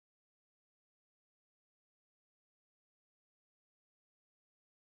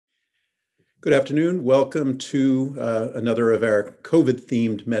Good afternoon. Welcome to another of our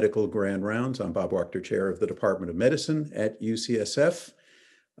COVID-themed medical grand rounds. I'm Bob Wachter, chair of the Department of Medicine at UCSF.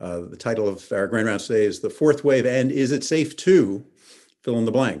 The title of our grand rounds today is The Fourth Wave and Is It Safe to Fill in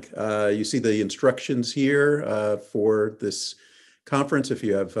the Blank. You see the instructions here for this conference. If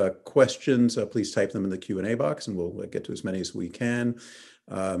you have questions, please type them in the Q&A box and we'll get to as many as we can.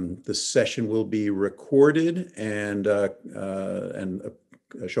 This session will be recorded and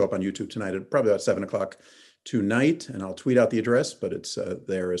show up on YouTube tonight at probably about 7 o'clock tonight, and I'll tweet out the address, but it's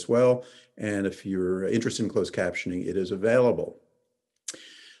there as well. And if you're interested in closed captioning, it is available.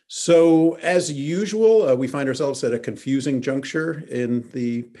 So as usual, we find ourselves at a confusing juncture in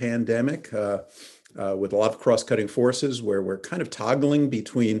the pandemic with a lot of cross-cutting forces where we're kind of toggling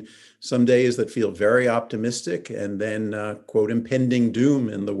between some days that feel very optimistic and then, quote, impending doom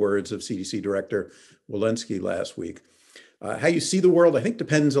in the words of CDC Director Walensky last week. How you see the world, I think,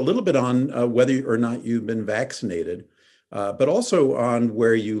 depends a little bit on whether or not you've been vaccinated, but also on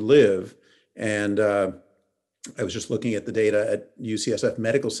where you live. And I was just looking at the data at UCSF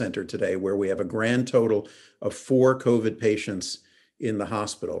Medical Center today, where we have a grand total of 4 COVID patients in the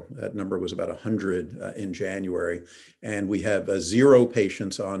hospital. That number was about 100 in January. And we have 0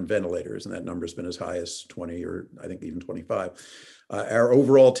 patients on ventilators, and that number has been as high as 20 or I think even 25. Our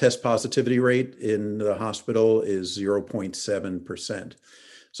overall test positivity rate in the hospital is 0.7%.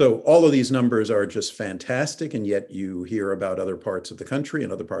 So all of these numbers are just fantastic, and yet you hear about other parts of the country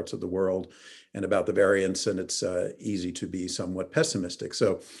and other parts of the world and about the variants, and it's easy to be somewhat pessimistic.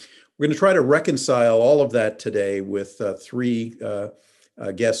 So we're going to try to reconcile all of that today with 3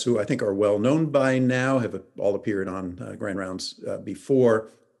 guests who I think are well known by now, have all appeared on Grand Rounds before.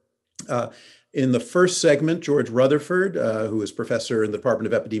 In the first segment, George Rutherford, who is professor in the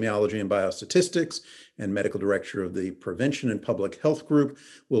Department of Epidemiology and Biostatistics and medical director of the Prevention and Public Health Group,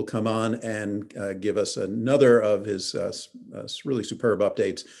 will come on and give us another of his really superb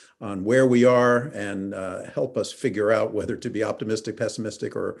updates on where we are and help us figure out whether to be optimistic,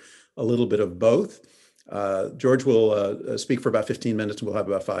 pessimistic, or a little bit of both. George will speak for about 15 minutes, and we'll have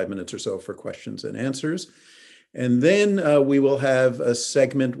about 5 minutes or so for questions and answers. And then we will have a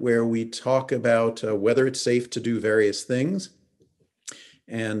segment where we talk about whether it's safe to do various things.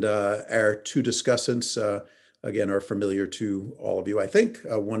 And our 2 discussants, again, are familiar to all of you, I think.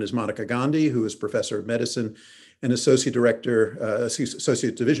 One is Monica Gandhi, who is professor of medicine and associate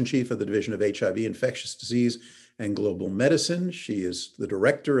division chief of the Division of HIV, Infectious Disease, and Global Medicine. She is the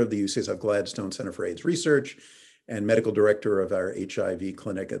director of the UCSF-Gladstone Center for AIDS Research and medical director of our HIV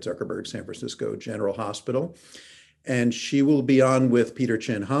clinic at Zuckerberg San Francisco General Hospital. And she will be on with Peter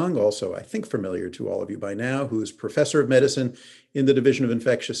Chin Hong, also I think familiar to all of you by now, who is professor of medicine in the Division of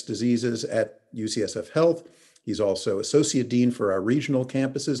Infectious Diseases at UCSF Health. He's also associate dean for our regional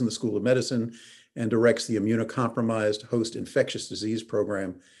campuses in the School of Medicine and directs the immunocompromised host infectious disease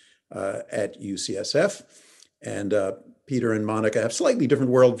program at UCSF. And Peter and Monica have slightly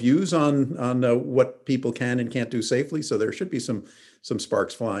different worldviews on what people can and can't do safely. So there should be some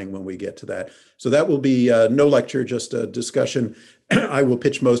sparks flying when we get to that. So that will be no lecture, just a discussion. I will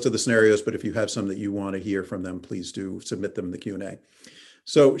pitch most of the scenarios, but if you have some that you want to hear from them, please do submit them in the Q&A.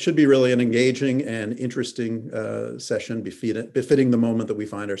 So it should be really an engaging and interesting session befitting the moment that we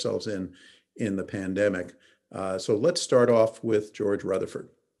find ourselves in the pandemic. So let's start off with George Rutherford.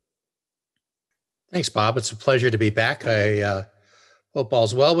 Thanks, Bob. It's a pleasure to be back. I hope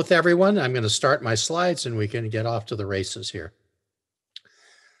all's well with everyone. I'm going to start my slides and we can get off to the races here.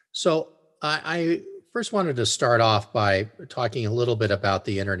 So I first wanted to start off by talking a little bit about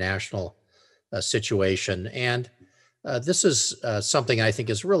the international situation. And this is something I think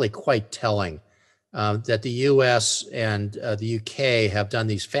is really quite telling, that the US and the UK have done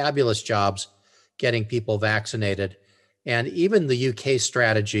these fabulous jobs getting people vaccinated. And even the UK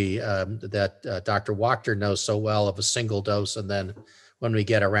strategy that Dr. Wachter knows so well of a single dose, and then when we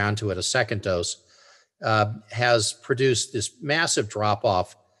get around to it, a second dose, has produced this massive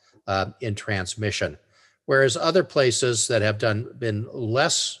drop-off in transmission. Whereas other places that have been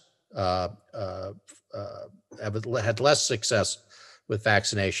less, have had less success with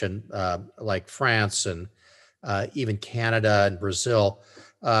vaccination, like France and even Canada and Brazil,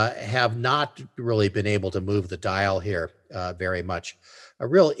 have not really been able to move the dial here very much. A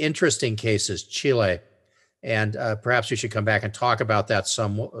real interesting case is Chile, and perhaps we should come back and talk about that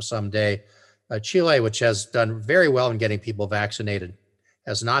someday. Chile, which has done very well in getting people vaccinated,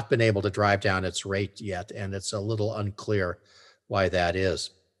 has not been able to drive down its rate yet, and it's a little unclear why that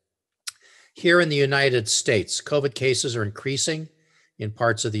is. Here in the United States, COVID cases are increasing in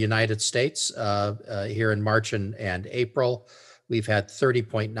parts of the United States here in March and April. we've had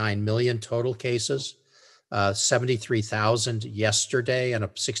 30.9 million total cases, 73,000 yesterday, and a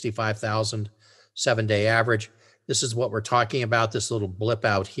 65,000 7-day average. This is what we're talking about, this little blip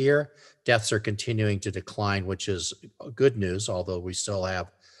out here. Deaths are continuing to decline, which is good news, although we still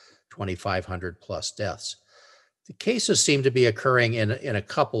have 2,500 plus deaths. The cases seem to be occurring in a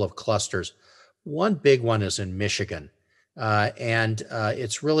couple of clusters. One big one is in Michigan. And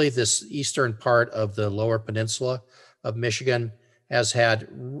it's really this eastern part of the lower peninsula of Michigan has had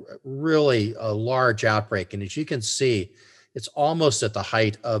really a large outbreak. And as you can see, it's almost at the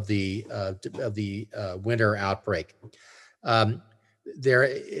height of the winter outbreak.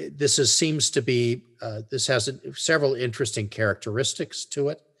 This has several interesting characteristics to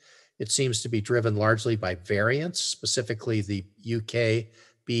it. It seems to be driven largely by variants, specifically the UK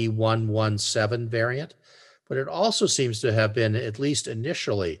B117 variant, but it also seems to have been, at least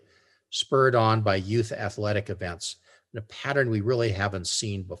initially, spurred on by youth athletic events, in a pattern we really haven't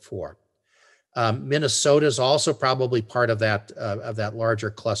seen before. Minnesota is also probably part of that larger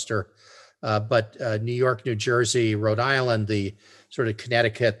cluster, but New York, New Jersey, Rhode Island, the sort of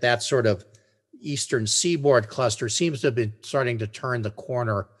Connecticut, that sort of eastern seaboard cluster seems to have been starting to turn the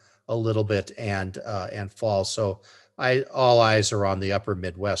corner a little bit and fall. So all eyes are on the upper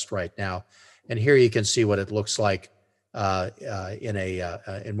Midwest right now. And here you can see what it looks like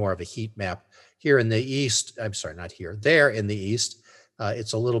in more of a heat map. Here in the east, I'm sorry, not here, there in the east,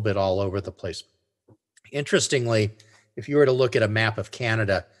 it's a little bit all over the place. Interestingly, if you were to look at a map of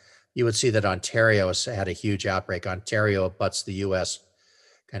Canada, you would see that Ontario has had a huge outbreak. Ontario abuts the US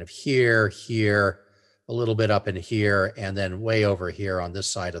kind of here, a little bit up in here, and then way over here on this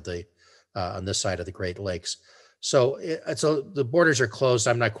side of the Great Lakes. So the borders are closed.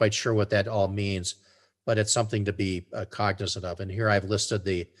 I'm not quite sure what that all means, but it's something to be cognizant of. And here I've listed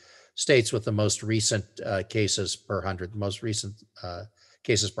the states with the most recent cases per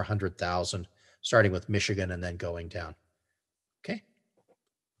 100,000, starting with Michigan and then going down. Okay.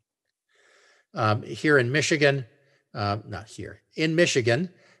 Here in Michigan, in Michigan,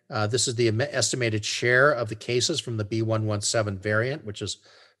 this is the estimated share of the cases from the B117 variant, which is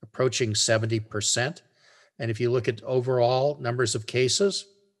approaching 70%. And if you look at overall numbers of cases,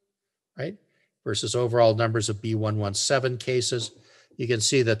 right, versus overall numbers of B117 cases, you can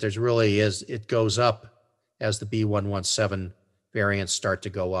see that it goes up as the B117 variants start to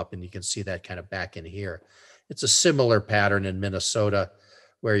go up, and you can see that kind of back in here. It's a similar pattern in Minnesota,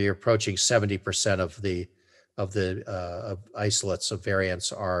 where you're approaching 70% of isolates of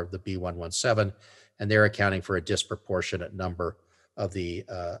variants are the B117, and they're accounting for a disproportionate number of the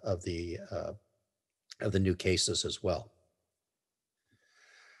new cases as well.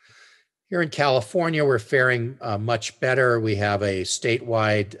 Here in California, we're faring much better. We have a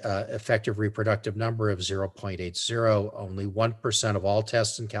statewide effective reproductive number of 0.80. Only 1% of all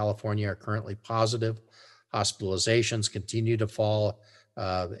tests in California are currently positive. Hospitalizations continue to fall.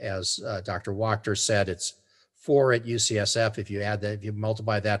 As Dr. Wachter said, it's 4 at UCSF. If you add that, if you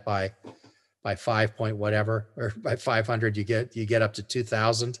multiply that by 5 point whatever, or by 500, you get up to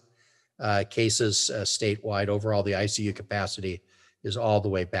 2,000 cases statewide. Overall, the ICU capacity is all the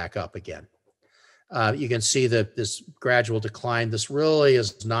way back up again. You can see that this gradual decline, this really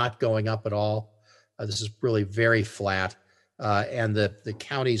is not going up at all. This is really very flat. And the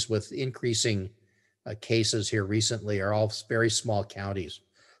counties with increasing cases here recently are all very small counties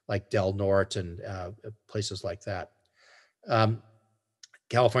like Del Norte and places like that.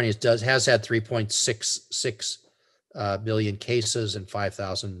 California has had 3.66 million cases and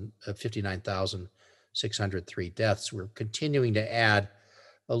 59,603 deaths. We're continuing to add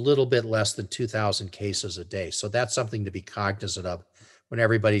a little bit less than 2,000 cases a day. So that's something to be cognizant of. When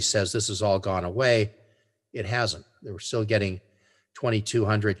everybody says this has all gone away, it hasn't. We're still getting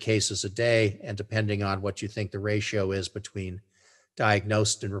 2,200 cases a day, and depending on what you think the ratio is between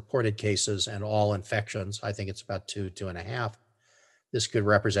diagnosed and reported cases and all infections, I think it's about 2.5. This could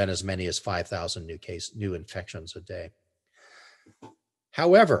represent as many as 5,000 new infections a day.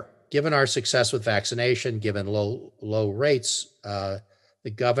 However, given our success with vaccination, given low rates, the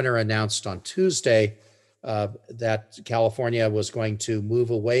governor announced on Tuesday that California was going to move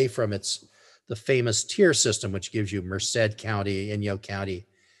away from the famous tier system, which gives you Merced County, Inyo County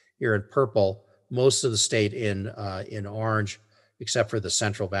here in purple, most of the state in orange, except for the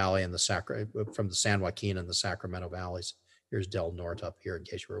Central Valley and from the San Joaquin and the Sacramento valleys. Here's Del Norte up here, in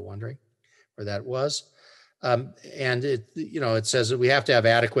case you were wondering where that was. And it says that we have to have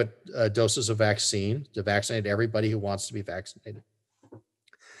adequate doses of vaccine to vaccinate everybody who wants to be vaccinated. And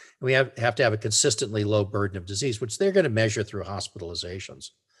we have to have a consistently low burden of disease, which they're going to measure through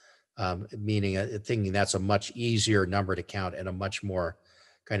hospitalizations. thinking that's a much easier number to count and a much more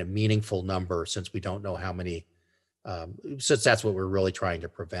kind of meaningful number, since we don't know how many, since that's what we're really trying to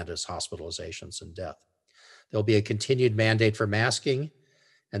prevent is hospitalizations and death. There'll be a continued mandate for masking,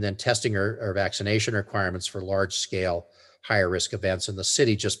 and then testing or vaccination requirements for large scale, higher risk events. And the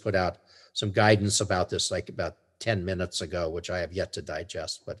city just put out some guidance about this like about 10 minutes ago, which I have yet to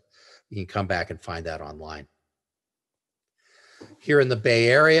digest, but you can come back and find that online. Here in the Bay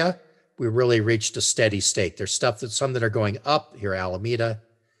Area, we really reached a steady state. There's some that are going up. Here, Alameda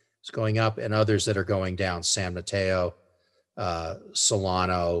is going up, and others that are going down. San Mateo,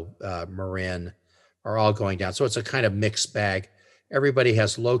 Solano, Marin are all going down. So it's a kind of mixed bag. Everybody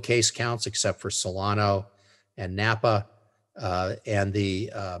has low case counts except for Solano and Napa, and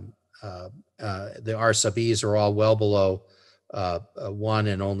the R sub E's are all well below 1,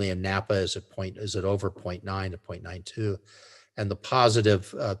 and only in Napa is it over 0.9 to 0.92, and the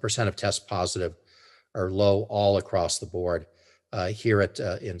positive percent of tests positive are low all across the board. Here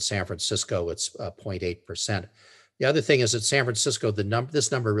in San Francisco, it's 0.8%. The other thing is that San Francisco,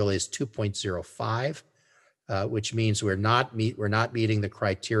 this number really is 2.05. Which means we're not meeting the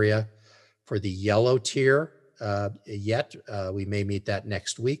criteria for the yellow tier yet. We may meet that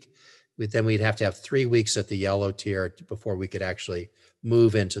next week. Then we'd have to have 3 weeks at the yellow tier before we could actually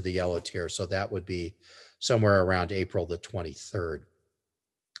move into the yellow tier. So that would be somewhere around April the 23rd.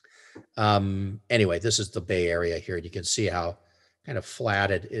 Anyway, this is the Bay Area here. And you can see how kind of flat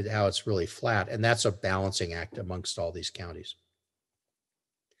how it's really flat. And that's a balancing act amongst all these counties.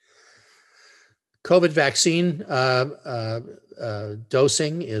 COVID vaccine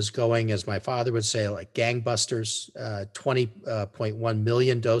dosing is going, as my father would say, like gangbusters. 20.1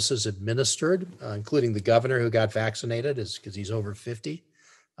 million doses administered, including the governor who got vaccinated, because he's over 50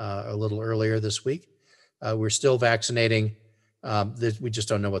 a little earlier this week. We're still vaccinating. We just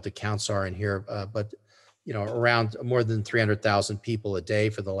don't know what the counts are in here, but around more than 300,000 people a day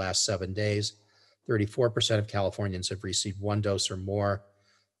for the last 7 days. 34% of Californians have received 1 dose or more.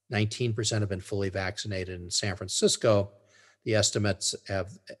 19% have been fully vaccinated. In San Francisco, the estimates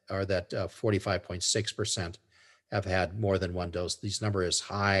are that 45.6% have had more than 1 dose. This number is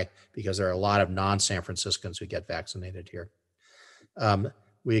high because there are a lot of non-San Franciscans who get vaccinated here.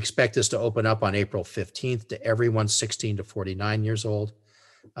 We expect this to open up on April 15th to everyone 16 to 49 years old.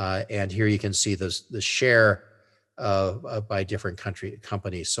 And here you can see the share by different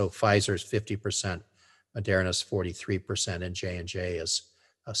companies. So Pfizer's 50%, Moderna's 43%, and J&J is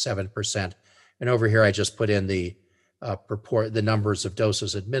 7%. And over here, I just put in the numbers of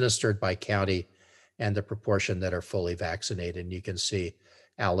doses administered by county and the proportion that are fully vaccinated. And you can see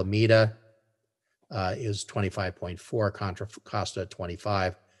Alameda is 25.4, Contra Costa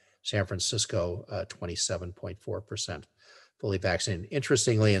 25, San Francisco 27.4% fully vaccinated.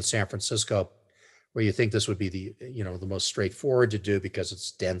 Interestingly, in San Francisco, where you think this would be the most straightforward to do because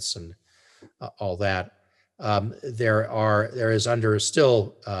it's dense and all that, there is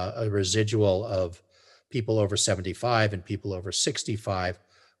still a residual of people over 75 and people over 65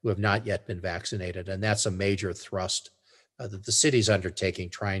 who have not yet been vaccinated, and that's a major thrust that the city's undertaking,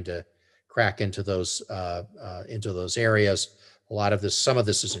 trying to crack into those areas. Some of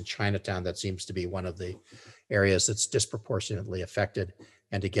this is in Chinatown. That seems to be one of the areas that's disproportionately affected,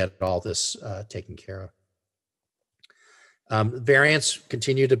 and to get all this taken care of. Variants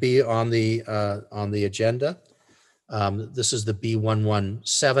continue to be on the agenda. This is the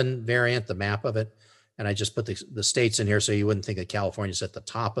B117 variant, the map of it, and I just put the states in here so you wouldn't think that California's at the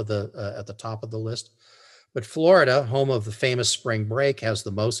top of the list. But Florida, home of the famous spring break, has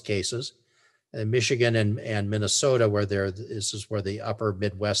the most cases. And Michigan and Minnesota, this is where the upper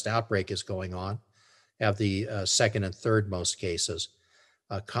Midwest outbreak is going on, have the second and third most cases.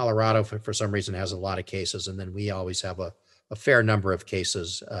 Colorado, for some reason, has a lot of cases, and then we always have a fair number of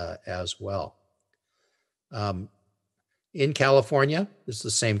cases as well. In California, this is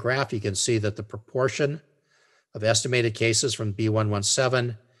the same graph. You can see that the proportion of estimated cases from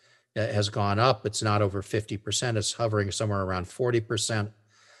B117 has gone up. It's not over 50%. It's hovering somewhere around 40%.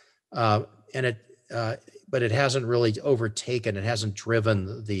 But it hasn't really overtaken, it hasn't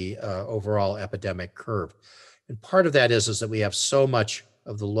driven the overall epidemic curve. And part of that is that we have so much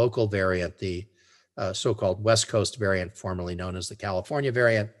of the local variant, the so-called West Coast variant, formerly known as the California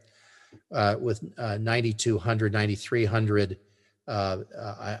variant, with 9,200, 9,300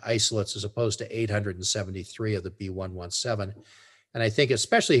 isolates as opposed to 873 of the B117. And I think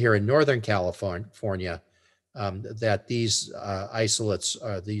especially here in Northern California, that these isolates,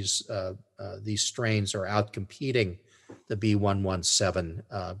 these strains are outcompeting the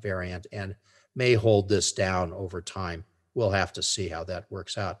B117 variant and may hold this down over time. We'll have to see how that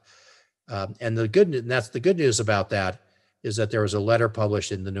works out. And that's the good news about that, is that there was a letter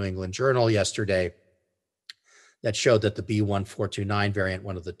published in the New England Journal yesterday that showed that the B1429 variant,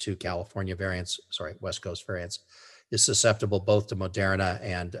 one of the two California variants, West Coast variants, is susceptible both to Moderna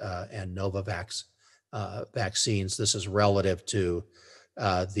and Novavax vaccines. This is relative to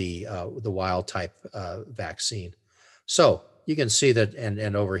the wild type vaccine. So you can see that,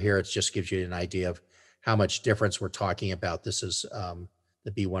 and over here, it just gives you an idea of how much difference we're talking about. This is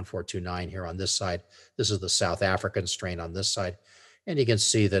the B1429 here on this side. This is the South African strain on this side. And you can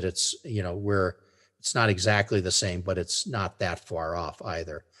see that it's, it's not exactly the same, but it's not that far off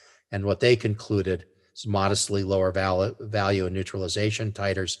either. And what they concluded is modestly lower value in neutralization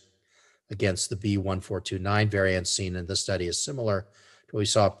titers against the B1429 variant seen in this study is similar to what we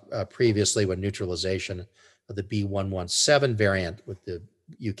saw previously when neutralization of the B117 variant with the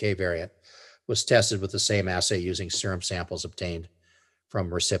UK variant was tested with the same assay using serum samples obtained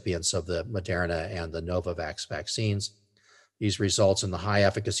from recipients of the Moderna and the Novavax vaccines. These results and the high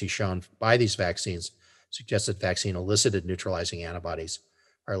efficacy shown by these vaccines suggest that vaccine elicited neutralizing antibodies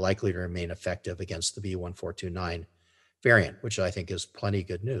are likely to remain effective against the B1429 variant, which I think is plenty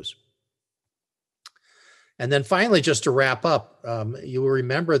good news. And then finally, just to wrap up, you will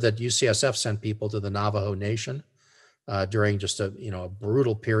remember that UCSF sent people to the Navajo Nation during just a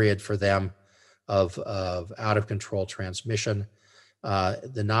brutal period for them of out of control transmission.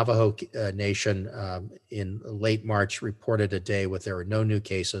 The Navajo Nation in late March reported a day where there were no new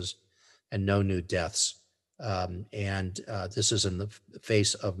cases and no new deaths. This is in the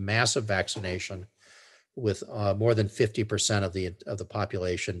face of massive vaccination, with more than 50% of the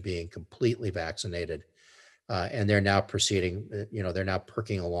population being completely vaccinated. And they're now proceeding, they're now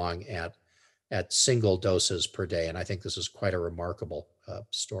perking along at single doses per day. And I think this is quite a remarkable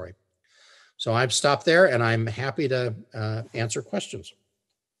story. So I've stopped there, and I'm happy to answer questions.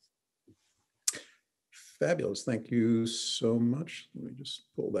 Fabulous. Thank you so much. Let me just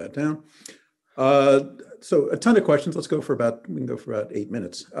pull that down. So a ton of questions. We can go for about 8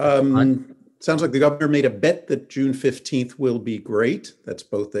 minutes. Sounds like the governor made a bet that June 15th will be great. That's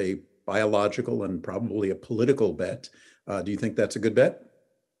both a biological and probably a political bet. Do you think that's a good bet?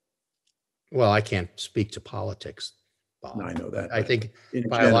 Well, I can't speak to politics, Bob. No, I know that. I think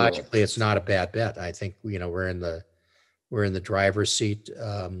biologically, it's not a bad bet. I think we're in the driver's seat.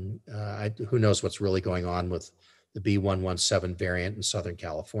 Who knows what's really going on with the B117 variant in Southern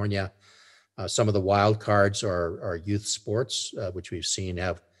California? Some of the wild cards are youth sports, which we've seen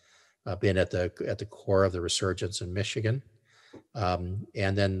have been at the core of the resurgence in Michigan, and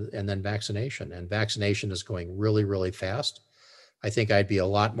then vaccination. And vaccination is going really, really fast. I think I'd be a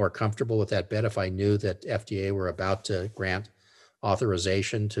lot more comfortable with that bet if I knew that FDA were about to grant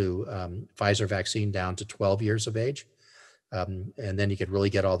authorization to Pfizer vaccine down to 12 years of age. And then you could really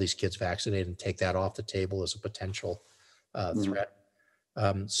get all these kids vaccinated and take that off the table as a potential threat.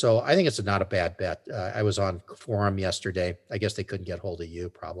 So I think it's not a bad bet. I was on Forum yesterday. I guess they couldn't get hold of you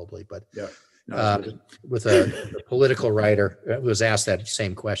probably, but yeah, with a political writer who was asked that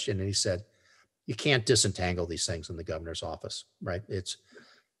same question, and he said, you can't disentangle these things in the governor's office, right?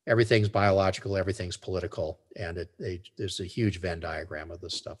 Everything's biological, everything's political, and there's a huge Venn diagram of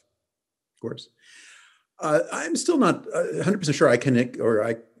this stuff. Of course. I'm still not 100% sure I connect, or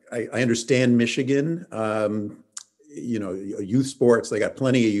I understand Michigan. Youth sports, they got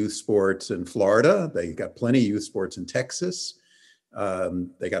plenty of youth sports in Florida. They got plenty of youth sports in Texas.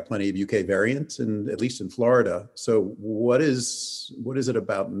 They got plenty of UK variants, at least in Florida. So what is it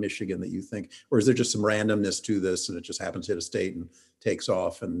about Michigan that you think, or is there just some randomness to this and it just happens to hit a state and takes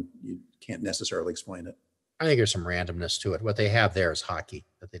off and you can't necessarily explain it? I think there's some randomness to it. What they have there is hockey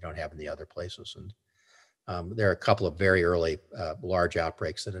that they don't have in the other places. And there are a couple of very early large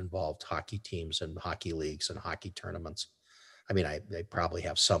outbreaks that involved hockey teams and hockey leagues and hockey tournaments. I mean, they probably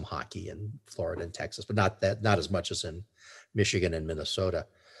have some hockey in Florida and Texas, but not as much as in Michigan and Minnesota.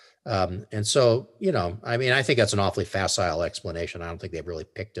 And so, I think that's an awfully facile explanation. I don't think they've really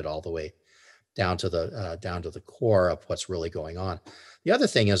picked it all the way down to the core of what's really going on. The other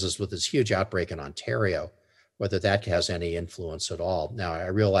thing is with this huge outbreak in Ontario, whether that has any influence at all. Now, I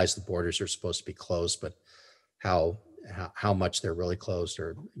realize the borders are supposed to be closed, but how much they're really closed,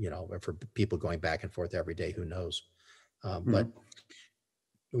 or for people going back and forth every day, who knows? But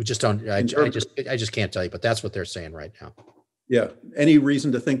we just don't. I just can't tell you. But that's what they're saying right now. Yeah. Any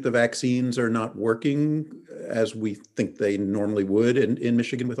reason to think the vaccines are not working as we think they normally would in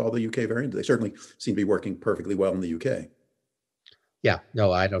Michigan with all the UK variants? They certainly seem to be working perfectly well in the UK. Yeah.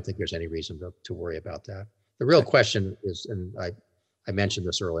 No, I don't think there's any reason to worry about that. The real question is, and I mentioned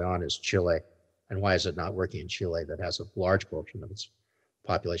this early on, is Chile. And why is it not working in Chile, that has a large portion of its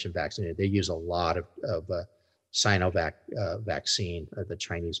population vaccinated. They use a lot of Sinovac vaccine, the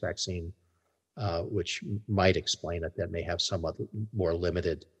Chinese vaccine, which might explain it. That may have some other more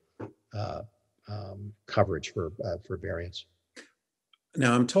limited coverage for variants.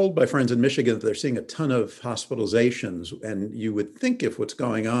 Now, I'm told by friends in Michigan that they're seeing a ton of hospitalizations, and you would think if what's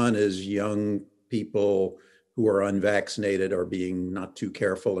going on is young people who are unvaccinated are being not too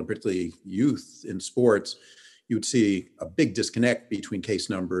careful, and particularly youth in sports, you would see a big disconnect between case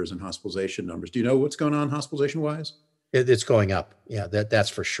numbers and hospitalization numbers. Do you know what's going on hospitalization-wise? It's going up. Yeah, that's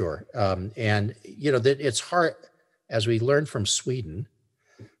for sure. And it's hard, as we learned from Sweden.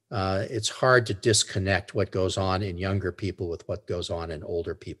 It's hard to disconnect what goes on in younger people with what goes on in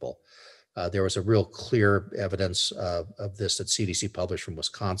older people. There was a real clear evidence of this that CDC published from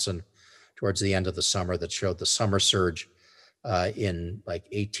Wisconsin towards the end of the summer that showed the summer surge in like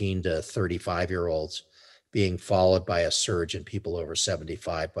 18 to 35-year-olds being followed by a surge in people over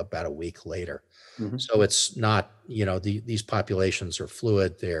 75 about a week later. Mm-hmm. So it's not, these populations are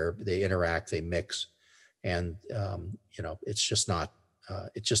fluid, they interact, they mix, and it's just not.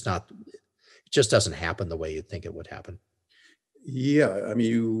 It just doesn't happen the way you'd think it would happen. Yeah, I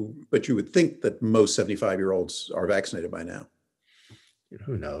mean, but you would think that most 75-year-olds are vaccinated by now.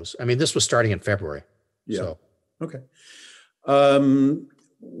 Who knows? I mean, this was starting in February. Yeah. So. Okay.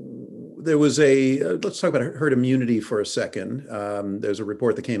 There was let's talk about herd immunity for a second. There's a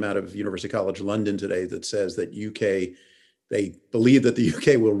report that came out of University College London today that says that they believe that the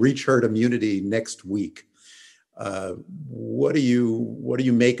UK will reach herd immunity next week. What do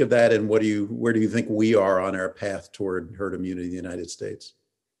you make of that, and where do you think we are on our path toward herd immunity in the United States?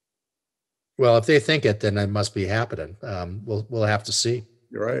 Well, if they think it, then it must be happening. We'll have to see.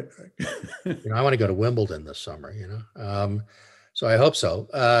 You're right. I want to go to Wimbledon this summer. So I hope so.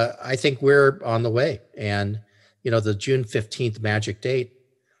 I think we're on the way, and the June 15th magic date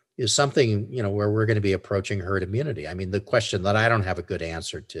is something where we're going to be approaching herd immunity. I mean, the question that I don't have a good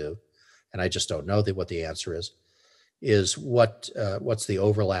answer to, and I just don't know what the answer is what's the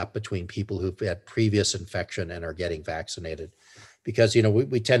overlap between people who've had previous infection and are getting vaccinated? Because,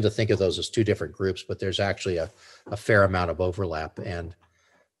 we tend to think of those as two different groups, but there's actually a fair amount of overlap, and,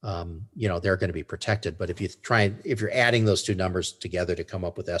 they're going to be protected. But if you're adding those two numbers together to come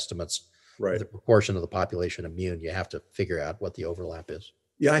up with estimates, right, the proportion of the population immune, you have to figure out what the overlap is.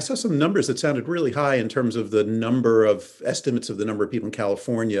 Yeah, I saw some numbers that sounded really high in terms of the number of estimates of the number of people in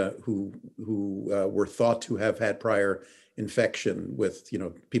California who were thought to have had prior infection with,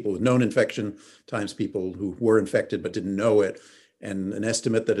 people with known infection times people who were infected but didn't know it, and an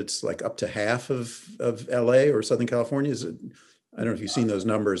estimate that it's like up to half of LA or Southern California. I don't know if you've seen those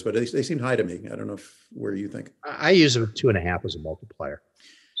numbers, but they seem high to me. I don't know where you think. I use 2.5 as a multiplier.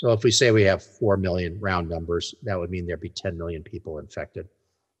 So if we say we have 4 million round numbers, that would mean there'd be 10 million people infected.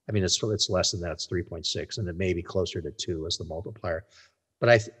 I mean, it's less than that, it's 3.6, and it may be closer to 2 as the multiplier. But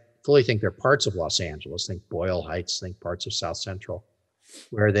I fully think there are parts of Los Angeles, think Boyle Heights, think parts of South Central,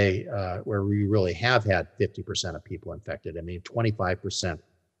 where we really have had 50% of people infected. I mean, 25%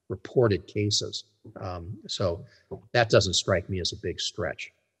 reported cases. So that doesn't strike me as a big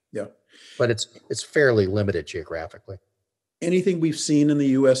stretch. Yeah. But it's fairly limited geographically. Anything we've seen in the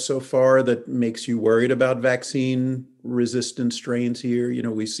US so far that makes you worried about vaccine resistant strains here?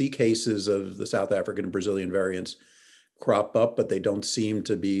 We see cases of the South African and Brazilian variants crop up, but they don't seem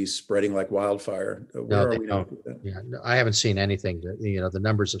to be spreading like wildfire. No, they don't. Yeah, no, I haven't seen anything. The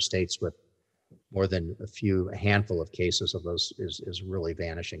numbers of states with more than a handful of cases of those is really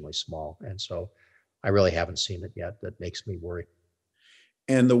vanishingly small. And so I really haven't seen it yet. That makes me worry.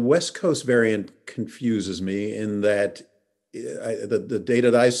 And the West Coast variant confuses me in that the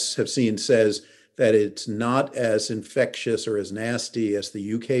data that I have seen says that it's not as infectious or as nasty as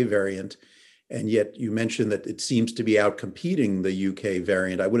the UK variant. And yet you mentioned that it seems to be outcompeting the UK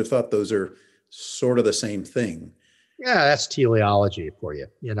variant. I would have thought those are sort of the same thing. Yeah, that's teleology for you.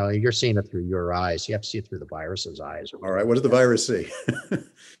 You're seeing it through your eyes. You have to see it through the virus's eyes. All right. What does the virus see?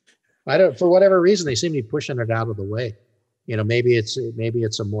 For whatever reason, they seem to be pushing it out of the way. Maybe it's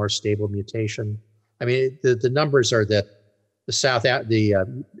a more stable mutation. I mean, the numbers are that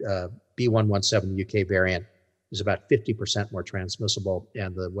the B117 UK variant is about 50% more transmissible,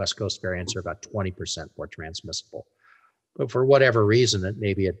 and the West Coast variants are about 20% more transmissible. But for whatever reason,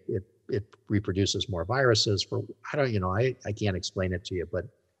 it reproduces more viruses. I can't explain it to you, but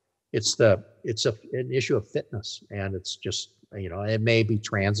it's an issue of fitness, and it's just it may be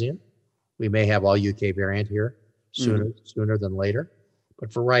transient. We may have all UK variant here sooner than later,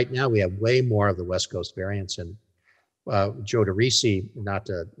 but for right now, we have way more of the West Coast variants. And Joe DeRisi, not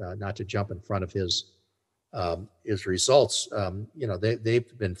to jump in front of his is results.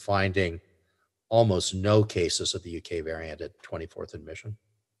 They've been finding almost no cases of the UK variant at 24th and Mission.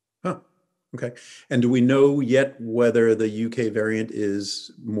 Huh. Okay. And do we know yet whether the UK variant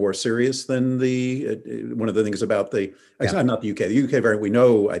is more serious than one of the things about not the UK, the UK variant we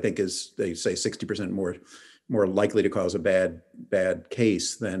know, I think is, they say 60% more likely to cause a bad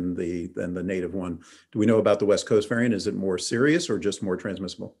case than the native one. Do we know about the West Coast variant? Is it more serious or just more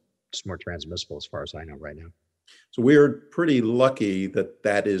transmissible? It's more transmissible as far as I know right now. So we're pretty lucky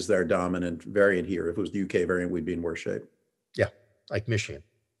that is their dominant variant here. If it was the UK variant, we'd be in worse shape. Yeah, like Michigan.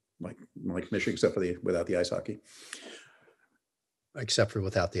 Like Michigan, except for without the ice hockey. Except for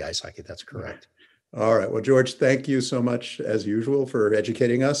without the ice hockey, that's correct. All right. Well, George, thank you so much, as usual, for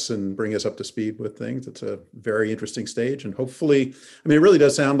educating us and bringing us up to speed with things. It's a very interesting stage. And hopefully, I mean, it really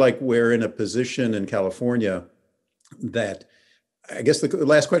does sound like we're in a position in California that, I guess the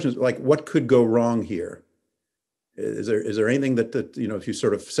last question is, like, what could go wrong here? Is there anything that if you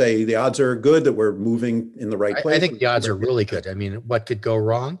sort of say the odds are good that we're moving in the right place? I think the odds are really good. I mean, what could go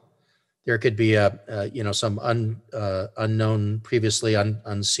wrong? There could be some unknown, previously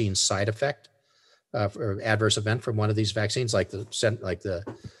unseen side effect or adverse event from one of these vaccines, like the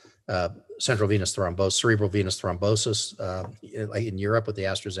cerebral venous thrombosis like in Europe with the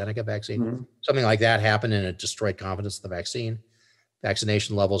AstraZeneca vaccine. Mm-hmm. Something like that happened and it destroyed confidence in the vaccine.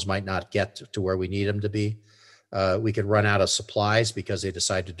 Vaccination levels might not get to where we need them to be. We could run out of supplies because they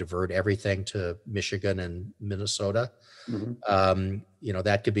decide to divert everything to Michigan and Minnesota. Mm-hmm.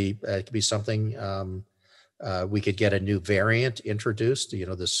 That could be something. We could get a new variant introduced.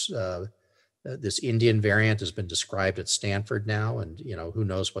 This Indian variant has been described at Stanford now, and who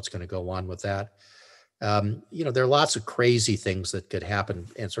knows what's going to go on with that. There are lots of crazy things that could happen,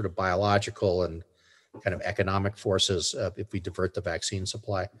 and sort of biological and kind of economic forces if we divert the vaccine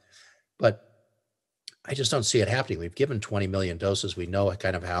supply. But I just don't see it happening. We've given 20 million doses. We know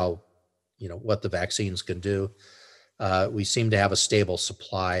kind of how, what the vaccines can do. We seem to have a stable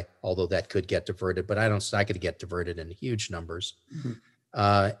supply, although that could get diverted, but it's not going to get diverted in huge numbers. Mm-hmm.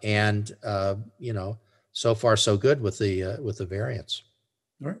 So far so good with the variants.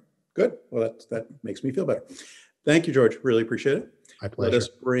 All right, good. Well, that makes me feel better. Thank you, George. Really appreciate it. My pleasure. Let us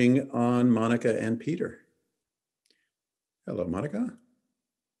bring on Monica and Peter. Hello, Monica.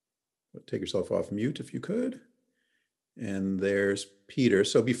 Take yourself off mute if you could. And there's Peter.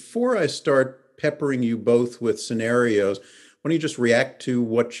 So before I start peppering you both with scenarios, why don't you just react to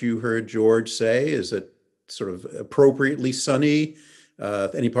what you heard George say? Is it sort of appropriately sunny?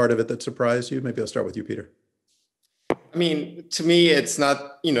 Any part of it that surprised you? Maybe I'll start with you, Peter. I mean, to me, it's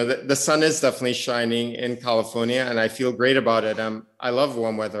not, the sun is definitely shining in California and I feel great about it. I love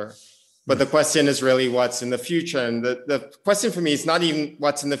warm weather. But the question is really what's in the future. And the question for me is not even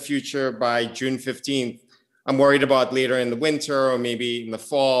what's in the future by June 15th. I'm worried about later in the winter or maybe in the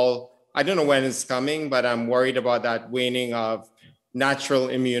fall. I don't know when it's coming, but I'm worried about that waning of natural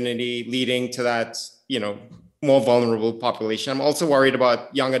immunity leading to that, more vulnerable population. I'm also worried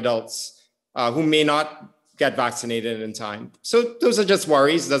about young adults who may not get vaccinated in time. So those are just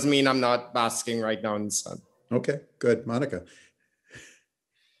worries. Doesn't mean I'm not basking right now in the sun. Okay, good. Monica.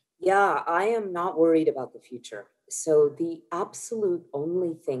 Yeah, I am not worried about the future. So the absolute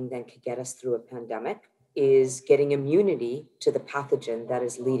only thing that could get us through a pandemic is getting immunity to the pathogen that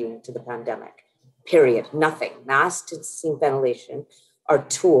is leading to the pandemic. Period. Nothing. Mask, distancing, ventilation are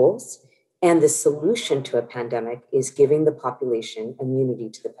tools. And the solution to a pandemic is giving the population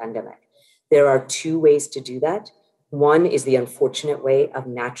immunity to the pandemic. There are two ways to do that. One is the unfortunate way of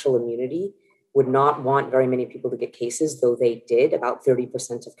natural immunity. Would not want very many people to get cases, though they did. About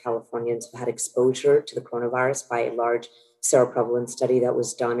 30% of Californians have had exposure to the coronavirus by a large seroprevalence study that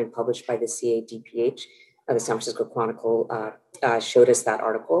was done and published by the CADPH. The San Francisco Chronicle showed us that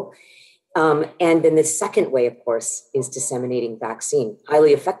article. And then the second way, of course, is disseminating vaccine,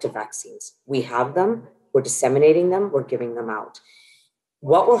 highly effective vaccines. We have them, we're disseminating them, we're giving them out.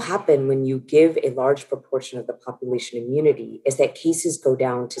 What will happen when you give a large proportion of the population immunity is that cases go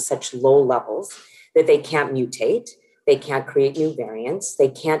down to such low levels that they can't mutate, they can't create new variants, they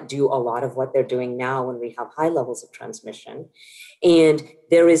can't do a lot of what they're doing now when we have high levels of transmission. And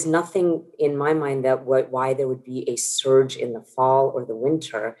there is nothing in my mind that why there would be a surge in the fall or the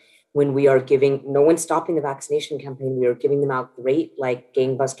winter when we are giving, no one's stopping the vaccination campaign, we are giving them out great, like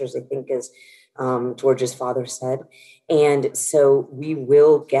gangbusters, I think as George's father said. And so we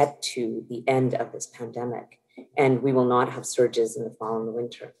will get to the end of this pandemic and we will not have surges in the fall and the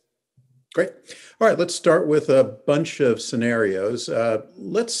winter. Great. All right, let's start with a bunch of scenarios.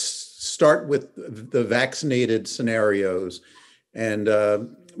 Let's start with the vaccinated scenarios. And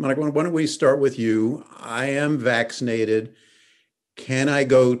Monica, why don't we start with you? I am vaccinated. Can I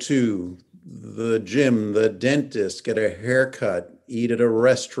go to the gym, the dentist, get a haircut, eat at a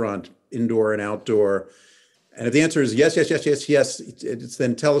restaurant, indoor and outdoor? And if the answer is yes, yes, yes, yes, yes, it's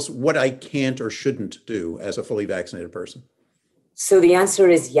then tell us what I can't or shouldn't do as a fully vaccinated person. So the answer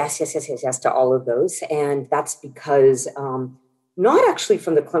is yes, yes, yes, yes, yes to all of those. And that's because not actually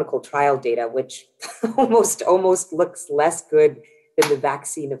from the clinical trial data, which almost looks less good than the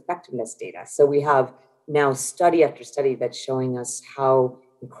vaccine effectiveness data. So we have now study after study that's showing us how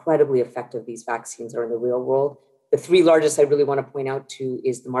incredibly effective these vaccines are in the real world. The three largest I really want to point out to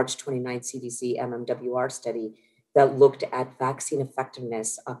is the March 29 CDC MMWR study that looked at vaccine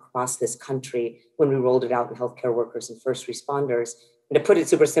effectiveness across this country when we rolled it out in healthcare workers and first responders. And to put it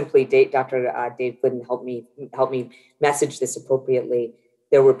super simply, Dr. Dave Glidden helped me message this appropriately.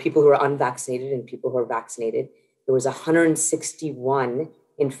 There were people who are unvaccinated and people who are vaccinated. There was 161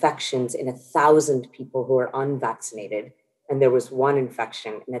 infections in 1,000 people who are unvaccinated, and there was one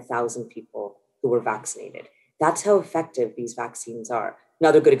infection in 1,000 people who were vaccinated. That's how effective these vaccines are.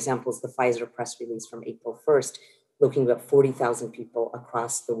 Another good example is the Pfizer press release from April 1st, looking at 40,000 people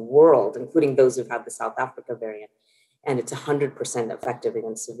across the world, including those who've had the South Africa variant. And it's 100% effective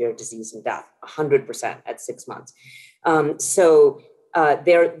against severe disease and death, 100% at 6 months.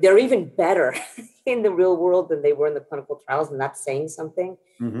 They're even better in the real world than they were in the clinical trials, and that's saying something.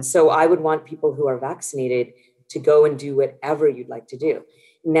 Mm-hmm. So I would want people who are vaccinated to go and do whatever you'd like to do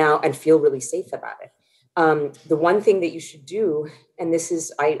now and feel really safe about it. The one thing that you should do, and this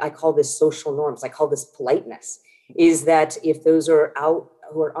is, I call this social norms, I call this politeness, is that if those are out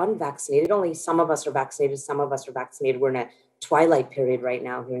who are unvaccinated, only some of us are vaccinated, some of us are vaccinated. We're in a twilight period right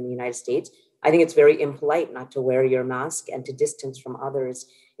now here in the United States. I think it's very impolite not to wear your mask and to distance from others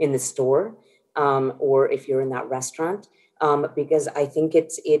in the store or if you're in that restaurant, because I think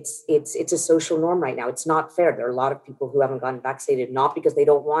it's a social norm right now. It's not fair. There are a lot of people who haven't gotten vaccinated, not because they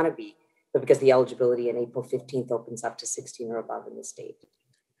don't want to be, but because the eligibility in April 15th opens up to 16 or above in the state.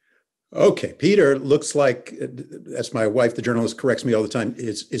 Okay, Peter looks like, as my wife, the journalist, corrects me all the time,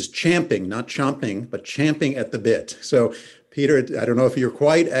 is champing, not chomping, but champing at the bit. So, Peter, I don't know if you're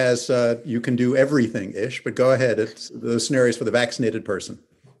quite as you can do everything-ish, but go ahead. It's the scenarios for the vaccinated person.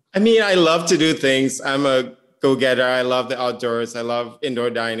 I mean, I love to do things. I'm a go-getter. I love the outdoors. I love indoor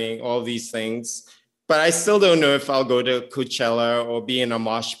dining, all these things. But I still don't know if I'll go to Coachella or be in a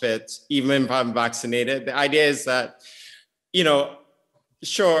mosh pit, even if I'm vaccinated. The idea is that,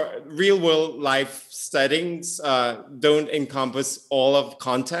 sure, real world life settings don't encompass all of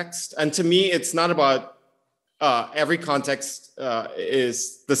context. And to me, it's not about every context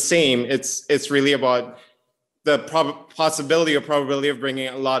is the same. It's really about the possibility or probability of bringing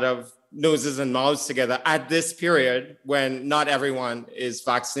a lot of noses and mouths together at this period when not everyone is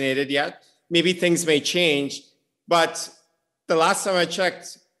vaccinated yet. Maybe things may change, but the last time I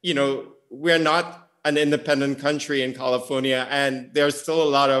checked, we're not an independent country in California, and there's still a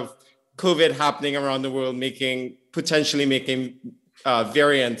lot of COVID happening around the world, potentially making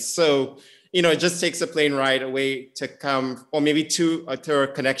variants. So, it just takes a plane ride away to come, or maybe to a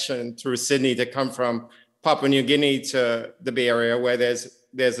connection through Sydney to come from Papua New Guinea to the Bay Area, where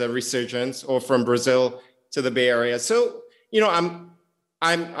there's a resurgence, or from Brazil to the Bay Area. So,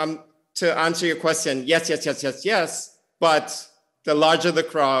 I'm to answer your question, yes, but the larger the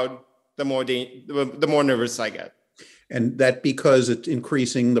crowd, the more nervous I get. And that because it's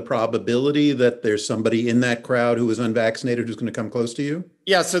increasing the probability that there's somebody in that crowd who is unvaccinated who's going to come close to you?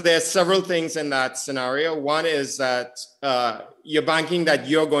 Yeah, so there's several things in that scenario. One is that you're banking that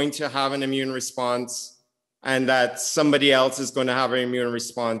you're going to have an immune response and that somebody else is going to have an immune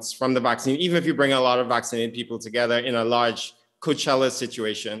response from the vaccine, even if you bring a lot of vaccinated people together in a large Coachella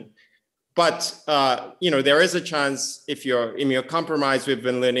situation. But, there is a chance if you're immunocompromised. We've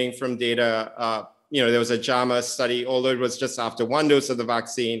been learning from data, there was a JAMA study, although it was just after one dose of the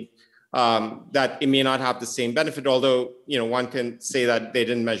vaccine, that it may not have the same benefit, although, one can say that they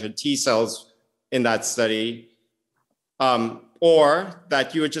didn't measure T cells in that study, or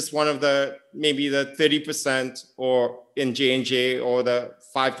that you were just one of maybe the 30% or in J&J or the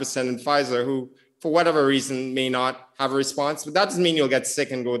 5% in Pfizer who, for whatever reason, may not have a response. But that doesn't mean you'll get sick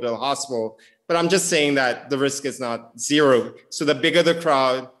and go to the hospital. But I'm just saying that the risk is not zero. So the bigger the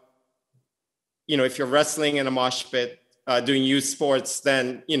crowd, if you're wrestling in a mosh pit, doing youth sports,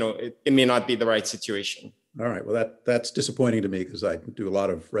 then, it may not be the right situation. All right. Well, that's disappointing to me because I do a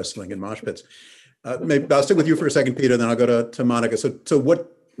lot of wrestling in mosh pits. Maybe I'll stick with you for a second, Peter, then I'll go to Monica. So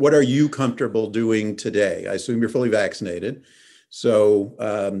what are you comfortable doing today? I assume you're fully vaccinated. So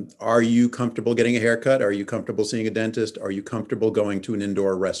are you comfortable getting a haircut? Are you comfortable seeing a dentist? Are you comfortable going to an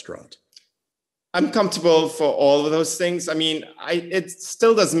indoor restaurant? I'm comfortable for all of those things. I mean, it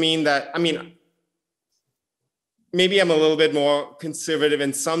still doesn't mean that, I mean, maybe I'm a little bit more conservative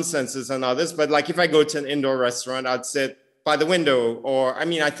in some senses than others, but like if I go to an indoor restaurant, I'd sit by the window, or I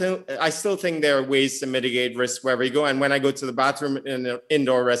mean, I still think there are ways to mitigate risk wherever you go. And when I go to the bathroom in an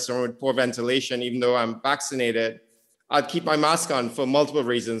indoor restaurant with poor ventilation, even though I'm vaccinated, I'd keep my mask on for multiple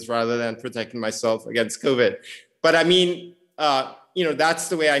reasons rather than protecting myself against COVID. But I mean, that's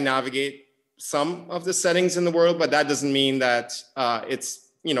the way I navigate some of the settings in the world, but that doesn't mean that I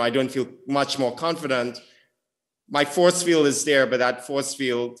don't feel much more confident. My force field is there, but that force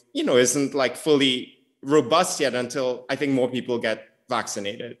field, isn't like fully robust yet until I think more people get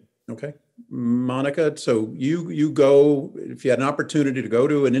vaccinated. Okay. Monica, so you go, if you had an opportunity to go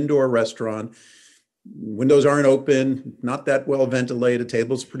to an indoor restaurant, windows aren't open, not that well ventilated,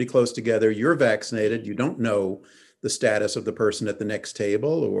 tables pretty close together, you're vaccinated, you don't know the status of the person at the next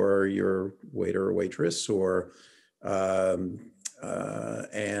table or your waiter or waitress,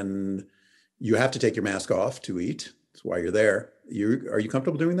 and you have to take your mask off to eat. That's why you're there. Are you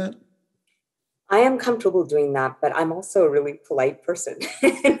comfortable doing that? I am comfortable doing that, but I'm also a really polite person.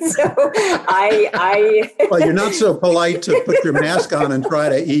 So well, you're not so polite to put your mask on and try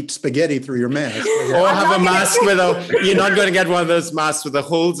to eat spaghetti through your mask. Or have a mask you're not going to get one of those masks with the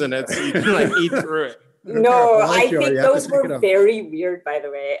holes in it, so you can like eat through it. No, I think those were very weird, by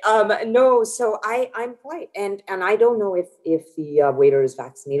the way. No, so I'm polite, and I don't know if the waiter is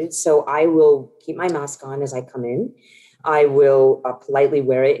vaccinated, so I will keep my mask on as I come in. I will politely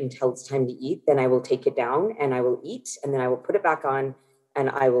wear it until it's time to eat. Then I will take it down and I will eat, and then I will put it back on and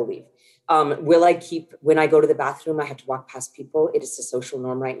I will leave. When I go to the bathroom, I have to walk past people. It is a social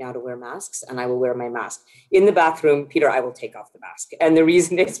norm right now to wear masks, and I will wear my mask. In the bathroom, Peter, I will take off the mask. And the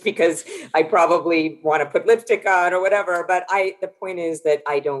reason is because I probably want to put lipstick on or whatever. But the point is that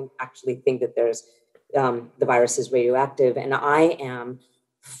I don't actually think that there's the virus is radioactive, and I am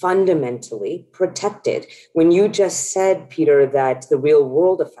fundamentally protected. When you just said, Peter, that the real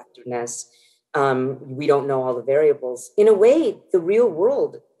world effectiveness, we don't know all the variables. In a way, the real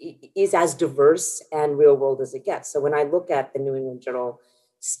world is as diverse and real world as it gets. So when I look at the New England Journal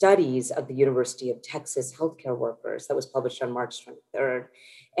studies of the University of Texas healthcare workers that was published on March 23rd,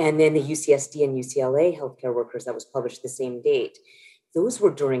 and then the UCSD and UCLA healthcare workers that was published the same date, those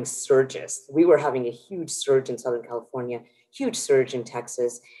were during surges. We were having a huge surge in Southern California, huge surge in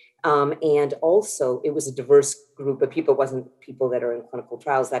Texas. And also it was a diverse group of people. It wasn't people that are in clinical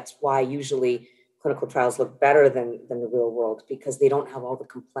trials. That's why usually clinical trials look better than the real world, because they don't have all the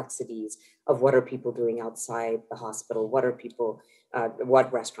complexities of what are people doing outside the hospital? What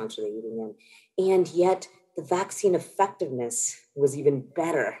restaurants are they eating in? And yet the vaccine effectiveness was even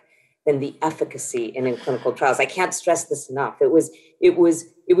better than the efficacy in clinical trials. I can't stress this enough. It was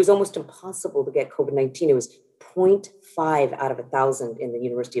almost impossible to get COVID-19. It was 0.5 out of 1,000 in the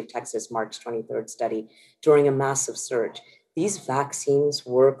University of Texas March 23rd study during a massive surge. These vaccines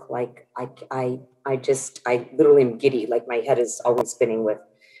work like I literally am giddy. Like my head is always spinning with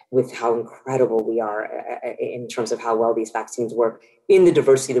how incredible we are in terms of how well these vaccines work in the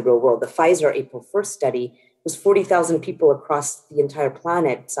diversity of the real world. The Pfizer April 1st study was 40,000 people across the entire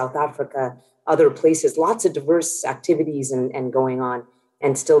planet, South Africa, other places, lots of diverse activities and going on.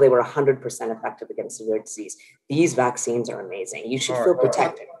 And still they were 100% effective against severe disease. These vaccines are amazing. You should feel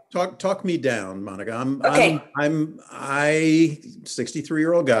protected. Talk me down, Monica. I'm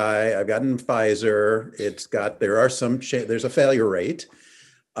 63-year-old guy. I've gotten Pfizer. There's a failure rate.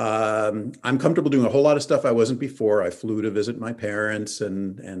 I'm comfortable doing a whole lot of stuff I wasn't before. I flew to visit my parents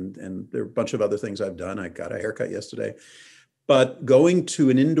and there are a bunch of other things I've done. I got a haircut yesterday. But going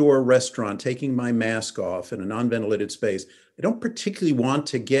to an indoor restaurant, taking my mask off in a non-ventilated space, I don't particularly want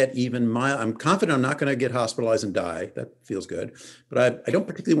to get even mild. I'm confident I'm not going to get hospitalized and die. That feels good. But I don't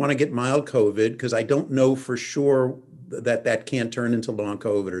particularly want to get mild COVID because I don't know for sure that can't turn into long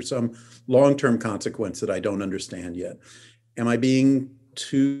COVID or some long-term consequence that I don't understand yet. Am I being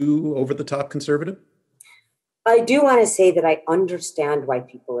too over-the-top conservative? I do want to say that I understand why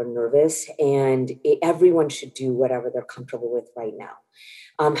people are nervous, and everyone should do whatever they're comfortable with right now.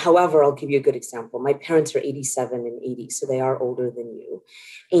 However, I'll give you a good example. My parents are 87 and 80, so they are older than you.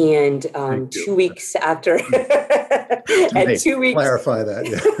 And 2 weeks after, and 2 weeks, clarify that.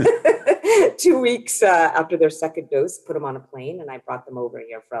 Yeah. 2 weeks after their second dose, put them on a plane, and I brought them over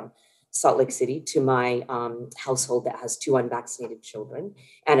here from Salt Lake City to my household that has 2 unvaccinated children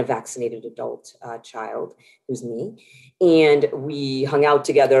and a vaccinated adult child, who's me. And we hung out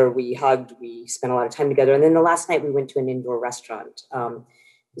together, we hugged, we spent a lot of time together. And then the last night we went to an indoor restaurant.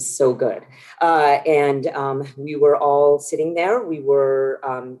 It was so good. And we were all sitting there. We were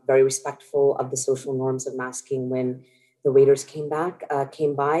very respectful of the social norms of masking when the waiters came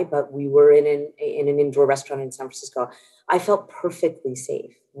by, but we were in an indoor restaurant in San Francisco. I felt perfectly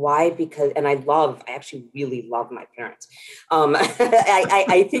safe. Why? Because, and I actually really love my parents.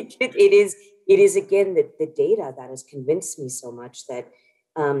 I think it is again the data that has convinced me so much that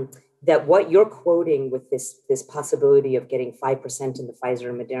that what you're quoting with this possibility of getting 5% in the Pfizer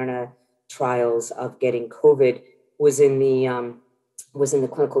and Moderna trials of getting COVID was in the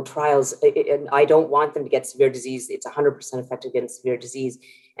clinical trials. And I don't want them to get severe disease. It's 100% effective against severe disease.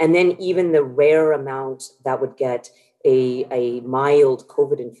 And then even the rare amount that would get a mild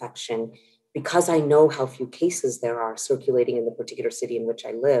COVID infection, because I know how few cases there are circulating in the particular city in which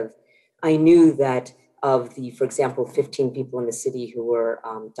I live, I knew that of the, for example, 15 people in the city who were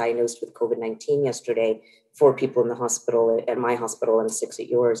diagnosed with COVID-19 yesterday, 4 people in the hospital, at my hospital and 6 at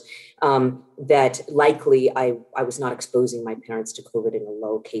yours, that likely I was not exposing my parents to COVID in a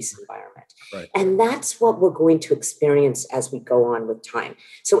low case environment. Right. And that's what we're going to experience as we go on with time.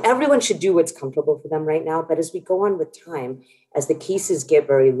 So everyone should do what's comfortable for them right now. But as we go on with time, as the cases get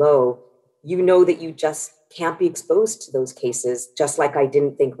very low, you know that you just can't be exposed to those cases, just like I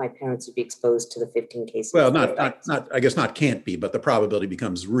didn't think my parents would be exposed to the 15 cases. Well, I guess not can't be, but the probability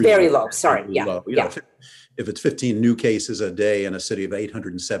becomes really very low. Sorry. Really Yeah. low. Yeah. If it's 15 new cases a day in a city of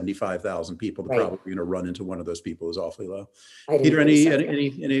 875,000 people, the Right. probability you're going to run into one of those people is awfully low. I didn't Peter,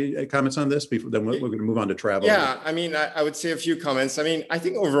 think so. any comments on this? Before then, we're going to move on to travel. Yeah, I mean, I would say a few comments. I mean, I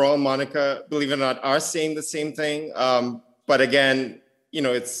think overall, Monica, believe it or not, are saying the same thing. But again, you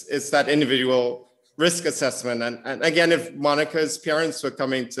know, it's that individual risk assessment. And again, if Monica's parents were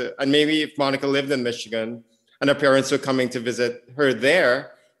coming to, and maybe if Monica lived in Michigan and her parents were coming to visit her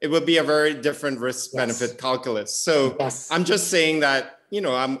there, it would be a very different risk benefit calculus. So I'm just saying that, you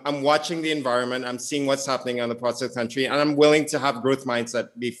know, I'm watching the environment, I'm seeing what's happening on the parts of the country, and I'm willing to have growth mindset,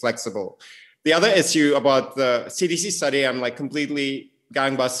 be flexible. The other issue about the CDC study, I'm like completely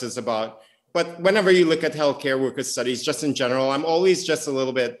gangbusters about, but whenever you look at healthcare worker studies, just in general, I'm always just a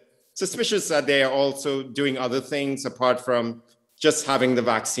little bit suspicious that they are also doing other things apart from just having the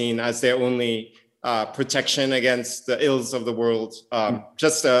vaccine as their only protection against the ills of the world,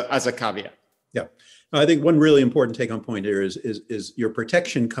 just as a caveat. Yeah, I think one really important take-home point here is your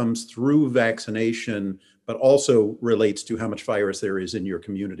protection comes through vaccination, but also relates to how much virus there is in your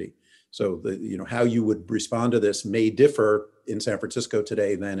community. So how you would respond to this may differ in San Francisco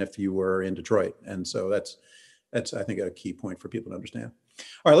today than if you were in Detroit, and so that's I think a key point for people to understand.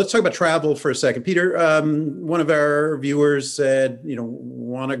 All right, let's talk about travel for a second. Peter, one of our viewers said,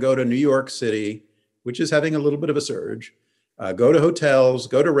 want to go to New York City, which is having a little bit of a surge, go to hotels,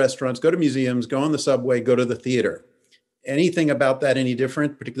 go to restaurants, go to museums, go on the subway, go to the theater. Anything about that any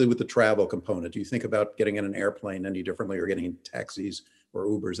different, particularly with the travel component? Do you think about getting in an airplane any differently or getting in taxis or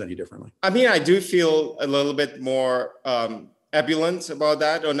Ubers any differently? I mean, I do feel a little bit more ebullient about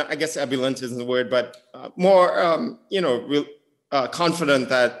that, or not, I guess ebullient isn't the word, but more, confident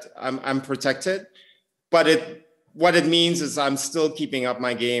that I'm protected. But what it means is I'm still keeping up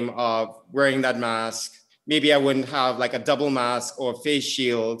my game of wearing that mask. Maybe I wouldn't have like a double mask or face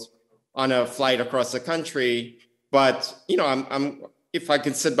shield on a flight across the country, but I'm if I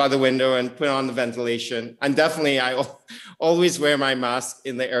could sit by the window and put on the ventilation, and definitely I always wear my mask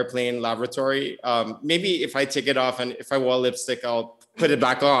in the airplane lavatory. Maybe if I take it off and if I wore lipstick, I'll put it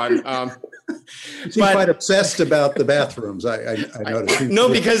back on. She's quite obsessed about the bathrooms. I noticed. No,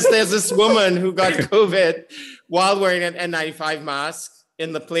 because there's this woman who got COVID while wearing an N95 mask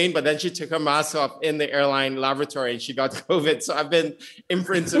in the plane, but then she took her mask off in the airline lavatory and she got COVID. So I've been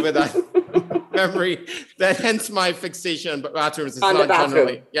imprinted with that memory. That hence my fixation. But bathrooms is not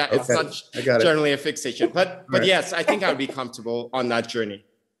generally, it's not generally a fixation. But yes, I think I would be comfortable on that journey.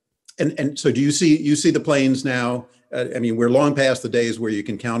 And so do you see the planes now? I mean, we're long past the days where you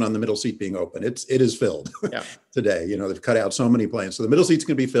can count on the middle seat being open. It is filled today. They've cut out so many planes. So the middle seat's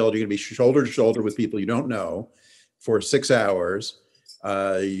going to be filled. You're going to be shoulder to shoulder with people you don't know for 6 hours.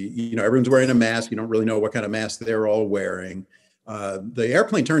 Everyone's wearing a mask. You don't really know what kind of mask they're all wearing. The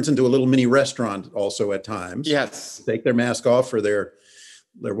airplane turns into a little mini restaurant also at times. Yes. Take their mask off for their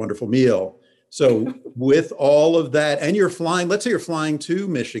wonderful meal. So with all of that, and you're flying, let's say you're flying to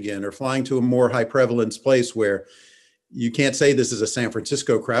Michigan or flying to a more high prevalence place where you can't say this is a San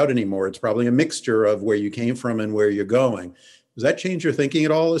Francisco crowd anymore. It's probably a mixture of where you came from and where you're going. Does that change your thinking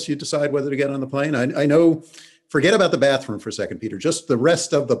at all as you decide whether to get on the plane? I know, forget about the bathroom for a second, Peter, just the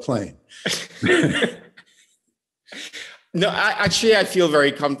rest of the plane. No, I feel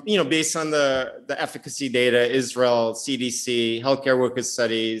very based on the efficacy data, Israel, CDC, healthcare workers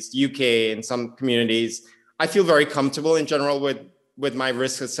studies, UK, and some communities, I feel very comfortable in general with my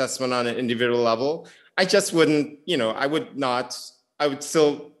risk assessment on an individual level. I just wouldn't, I would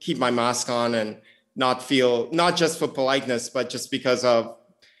still keep my mask on and not just for politeness, but just because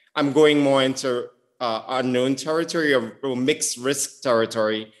I'm going more into unknown territory or mixed risk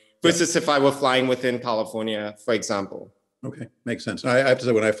territory versus if I were flying within California, for example. Okay, makes sense. I have to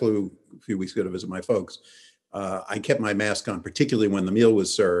say, when I flew a few weeks ago to visit my folks, I kept my mask on, particularly when the meal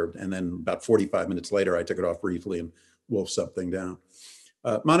was served. And then about 45 minutes later, I took it off briefly and wolfed something down.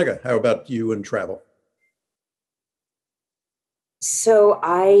 Monica, how about you and travel? So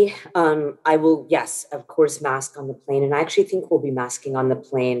I will, yes, of course, mask on the plane. And I actually think we'll be masking on the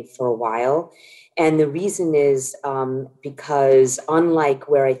plane for a while. And the reason is because unlike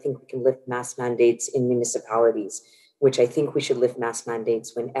where I think we can lift mask mandates in municipalities, which I think we should lift mask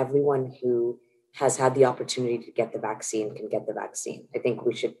mandates when everyone who has had the opportunity to get the vaccine can get the vaccine. I think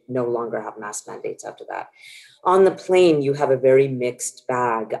we should no longer have mask mandates after that. On the plane, you have a very mixed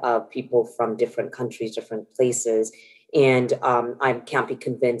bag of people from different countries, different places. And I can't be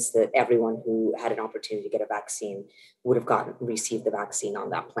convinced that everyone who had an opportunity to get a vaccine would have received the vaccine on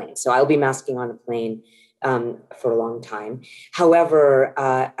that plane. So I'll be masking on a plane for a long time. However,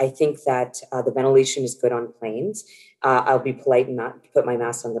 I think that the ventilation is good on planes. I'll be polite and not put my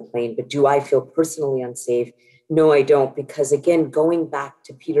mask on the plane. But do I feel personally unsafe? No, I don't. Because again, going back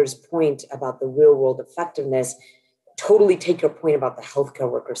to Peter's point about the real world effectiveness, totally take your point about the healthcare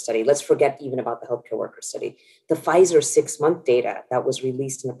worker study. Let's forget even about the healthcare worker study. The Pfizer 6-month data that was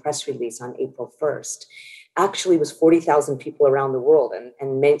released in a press release on April 1st actually was 40,000 people around the world.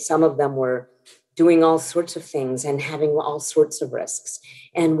 And some of them were doing all sorts of things and having all sorts of risks.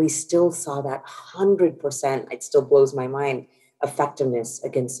 And we still saw that 100%, it still blows my mind, effectiveness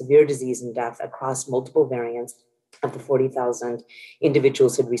against severe disease and death across multiple variants of the 40,000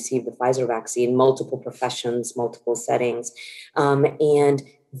 individuals who had received the Pfizer vaccine, multiple professions, multiple settings. And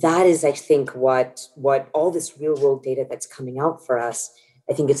that is, I think, what all this real world data that's coming out for us,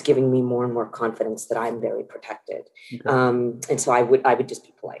 I think it's giving me more and more confidence that I'm very protected. Okay. And so I would just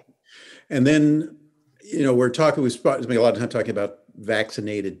be polite. And then, we spend a lot of time talking about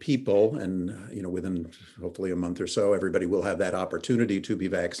vaccinated people, and, within hopefully a month or so, everybody will have that opportunity to be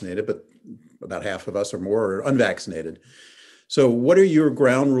vaccinated, but about half of us or more are unvaccinated. So what are your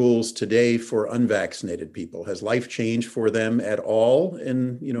ground rules today for unvaccinated people? Has life changed for them at all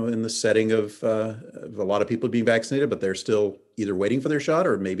in the setting of a lot of people being vaccinated, but they're still either waiting for their shot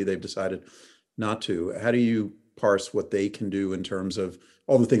or maybe they've decided not to? How do you parse what they can do in terms of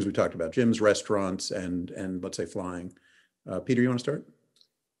all the things we talked about, gyms, restaurants, and let's say flying? Peter, you want to start?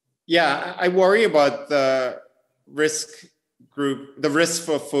 Yeah, I worry about the risk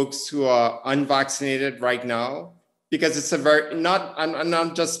for folks who are unvaccinated right now, because it's I'm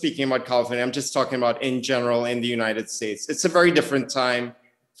not just speaking about California, I'm just talking about in general in the United States. It's a very different time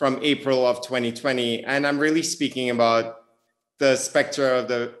from April of 2020. And I'm really speaking about the specter of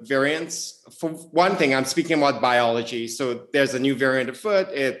the variants. For one thing, I'm speaking about biology. So there's a new variant afoot.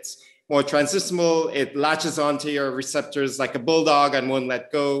 It's more transmissible. It latches onto your receptors like a bulldog and won't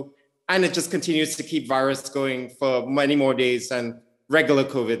let go. And it just continues to keep virus going for many more days than regular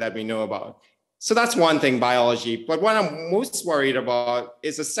COVID that we know about. So that's one thing, biology. But what I'm most worried about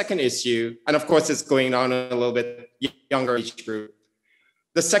is a second issue. And of course, it's going on a little bit younger age group.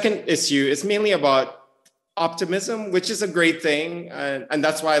 The second issue is mainly about optimism, which is a great thing. And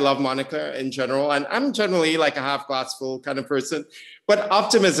that's why I love Monica in general. And I'm generally like a half glass full kind of person. But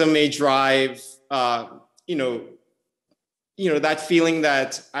optimism may drive, that feeling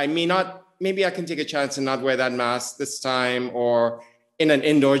that maybe I can take a chance and not wear that mask this time, or in an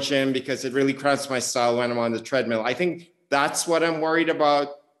indoor gym because it really cramps my style when I'm on the treadmill. I think that's what I'm worried about,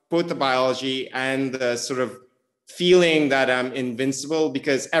 both the biology and the sort of feeling that I'm invincible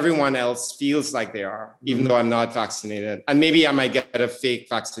because everyone else feels like they are, even though I'm not vaccinated. And maybe I might get a fake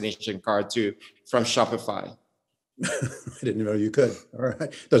vaccination card too from Shopify. I didn't know you could. All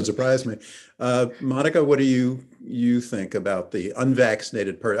right. Doesn't surprise me. Monica, what do you think about the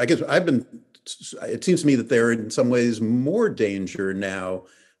unvaccinated person? I guess it seems to me that they're in some ways more danger now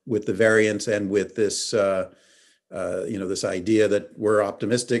with the variants and with this, this idea that we're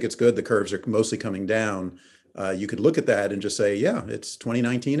optimistic, it's good, the curves are mostly coming down. You could look at that and just say, yeah, it's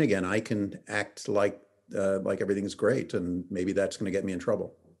 2019 again. I can act like everything's great, and maybe that's going to get me in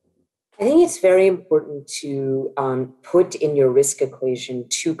trouble. I think it's very important to put in your risk equation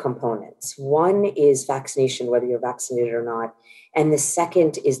two components. One is vaccination, whether you're vaccinated or not. And the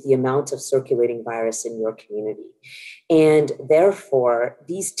second is the amount of circulating virus in your community. And therefore,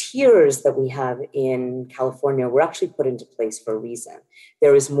 these tiers that we have in California were actually put into place for a reason.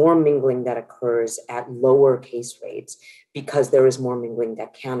 There is more mingling that occurs at lower case rates because there is more mingling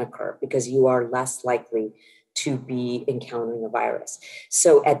that can occur, because you are less likely to be encountering a virus.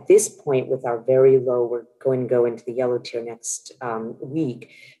 So at this point, with our very low, we're going to go into the yellow tier next week,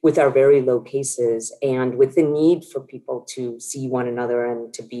 with our very low cases and with the need for people to see one another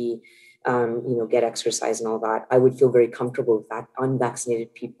and to be, get exercise and all that, I would feel very comfortable with that.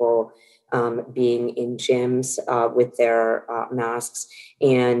 Unvaccinated people being in gyms with their masks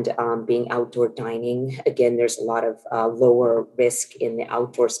and being outdoor dining. Again, there's a lot of lower risk in the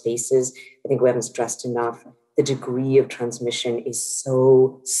outdoor spaces. I think we haven't stressed enough. The degree of transmission is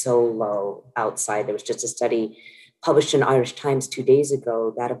so low outside. There was just a study published in Irish Times 2 days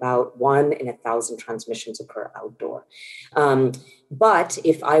ago that about 1 in 1,000 transmissions occur outdoor. But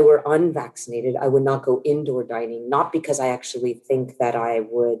if I were unvaccinated, I would not go indoor dining, not because I actually think that I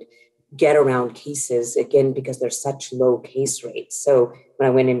would get around cases, again, because there's such low case rates. So when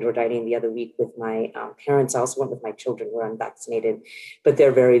I went indoor dining the other week with my parents, I also went with my children who are unvaccinated, but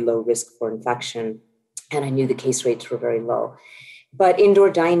they're very low risk for infection. And I knew the case rates were very low. But indoor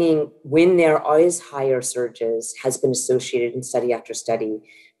dining, when there is higher surges, has been associated in study after study,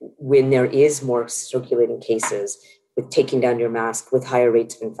 when there is more circulating cases, with taking down your mask, with higher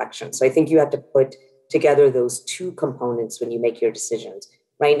rates of infection. So I think you have to put together those two components when you make your decisions.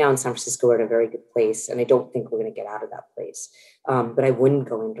 Right now in San Francisco, we're in a very good place, and I don't think we're going to get out of that place. But I wouldn't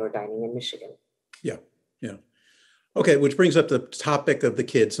go indoor dining in Michigan. Yeah. Okay, which brings up the topic of the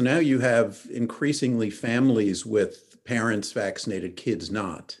kids. So now you have increasingly families with parents vaccinated, kids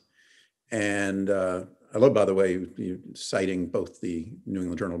not. And I love, by the way, you citing both the New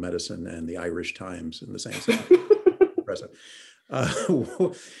England Journal of Medicine and the Irish Times in the same sentence. Impressive.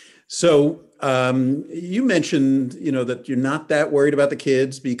 So you mentioned, that you're not that worried about the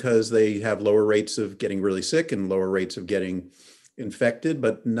kids because they have lower rates of getting really sick and lower rates of getting infected,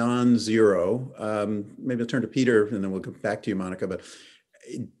 but non-zero. Maybe I'll turn to Peter and then we'll come back to you, Monica. But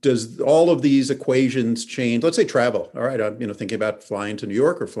does all of these equations change? Let's say travel. All right, I'm thinking about flying to New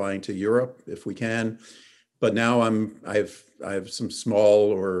York or flying to Europe if we can. But now I have some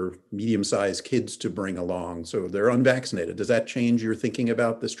small or medium-sized kids to bring along, so they're unvaccinated. Does that change your thinking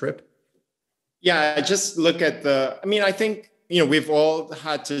about this trip? Yeah, I just look at I think we've all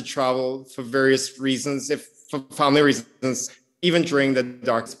had to travel for various reasons, for family reasons. Even during the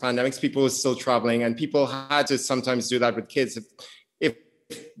darkest pandemics, people were still traveling, and people had to sometimes do that with kids if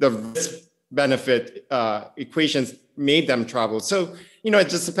the risk-benefit equations made them travel. So, it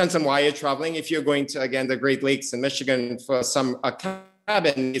just depends on why you're traveling. If you're going to, again, the Great Lakes in Michigan for a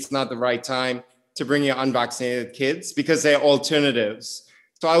cabin, it's not the right time to bring your unvaccinated kids because they're alternatives.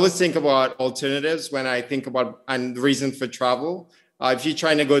 So I always think about alternatives when I think about and the reason for travel. If you're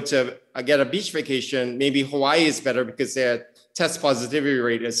trying to go to get a beach vacation, maybe Hawaii is better because their test positivity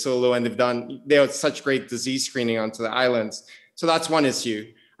rate is so low and they have such great disease screening onto the islands. So that's one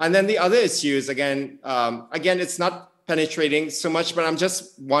issue. And then the other issue is, again, it's not penetrating so much, but I'm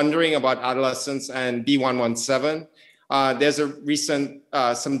just wondering about adolescents and B117. There's a recent,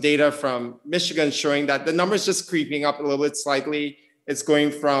 some data from Michigan showing that the number's just creeping up a little bit slightly. It's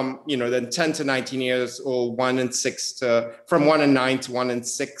going from, the 10 to 19 years old, from 1 in 9 to 1 in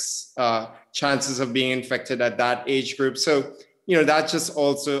 6 chances of being infected at that age group. So, that just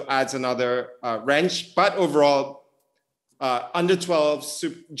also adds another wrench. But overall, under 12,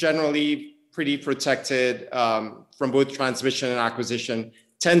 generally pretty protected from both transmission and acquisition.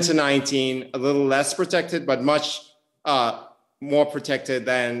 10 to 19, a little less protected, but much more protected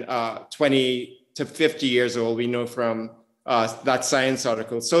than 20 to 50 years old. We know from that Science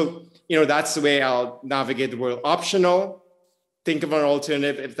article. So, that's the way I'll navigate the world. Optional, think of an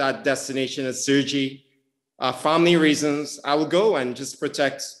alternative if that destination is surgery. Family reasons, I will go and just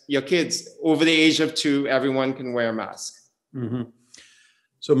protect your kids. Over the age of 2, everyone can wear a mask. Mm-hmm.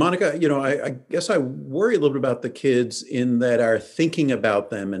 So Monica, I guess I worry a little bit about the kids in that our thinking about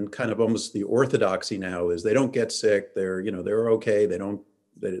them and kind of almost the orthodoxy now is they don't get sick. They're okay. They don't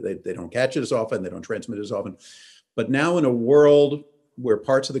catch it as often. They don't transmit as often. But now in a world where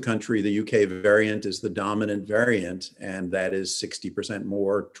parts of the country, the UK variant is the dominant variant, and that is 60%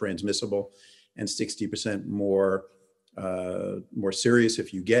 more transmissible and 60% more serious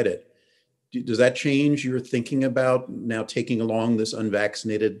if you get it. Does that change your thinking about now taking along this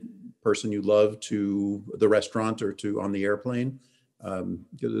unvaccinated person you love to the restaurant or on the airplane?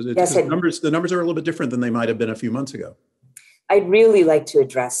 Yes, the numbers are a little bit different than they might have been a few months ago. I'd really like to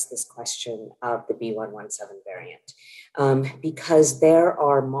address this question of the B117 variant because there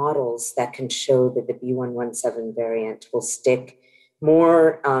are models that can show that the B117 variant will stick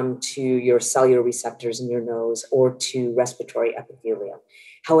more to your cellular receptors in your nose or to respiratory epithelium.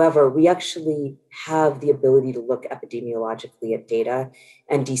 However, we actually have the ability to look epidemiologically at data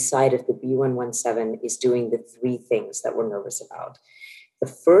and decide if the B117 is doing the three things that we're nervous about.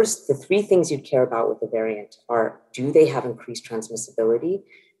 The three things you'd care about with the variant are, do they have increased transmissibility?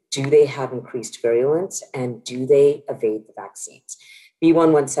 Do they have increased virulence? And do they evade the vaccines?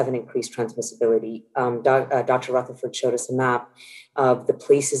 B117 increased transmissibility. Dr. Rutherford showed us a map of the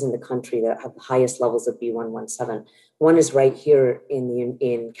places in the country that have the highest levels of B117. One is right here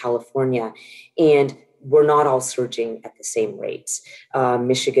in California, and we're not all surging at the same rates.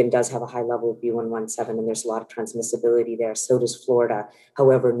 Michigan does have a high level of B117, and there's a lot of transmissibility there. So does Florida.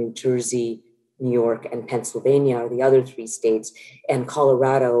 However, New Jersey, New York, and Pennsylvania are the other three states, and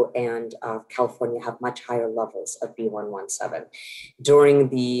Colorado and California have much higher levels of B117. During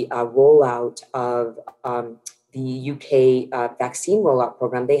the rollout of the UK vaccine rollout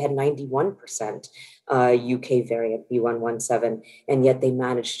program, they had 91% UK variant B117, and yet they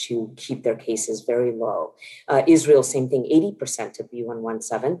managed to keep their cases very low. Israel, same thing, 80% of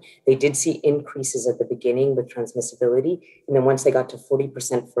B117. They did see increases at the beginning with transmissibility, and then once they got to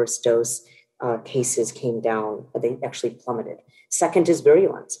 40% first dose, cases came down. They actually plummeted. Second is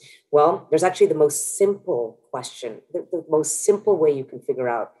virulence. Well, there's actually the most simple question, the most simple way you can figure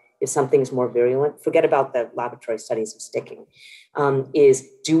out if something's more virulent, forget about the laboratory studies of sticking, is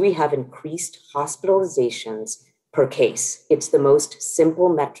do we have increased hospitalizations per case? It's the most simple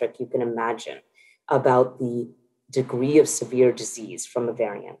metric you can imagine about the degree of severe disease from a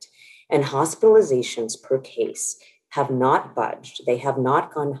variant. And hospitalizations per case have not budged. They have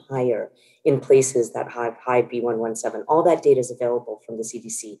not gone higher in places that have high B117. All that data is available from the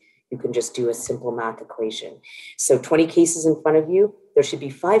CDC. You can just do a simple math equation. So 20 cases in front of you, there should be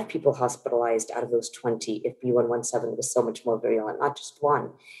 5 people hospitalized out of those 20 if B117 was so much more virulent, not just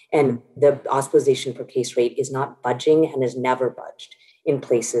one. And the hospitalization per case rate is not budging and has never budged in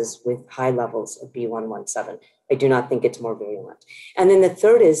places with high levels of B117. I do not think it's more virulent. And then the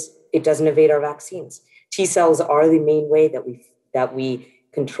third is it doesn't evade our vaccines. T cells are the main way that we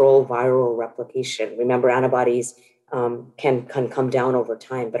control viral replication. Remember, antibodies can come down over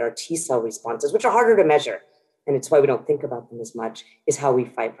time, but our T cell responses, which are harder to measure, and it's why we don't think about them as much, is how we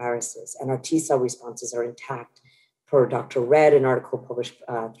fight viruses. And our T cell responses are intact. Per Dr. Red, an article published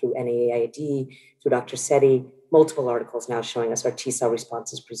through NIAID, through Dr. Sethi, multiple articles now showing us our T cell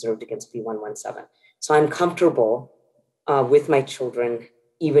responses preserved against B117. So I'm comfortable with my children,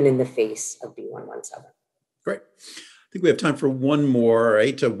 even in the face of B117. Great. I think we have time for one more. I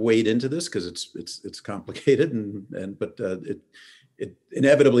hate to wade into this because it's complicated, but it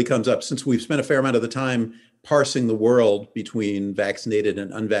inevitably comes up. Since we've spent a fair amount of the time parsing the world between vaccinated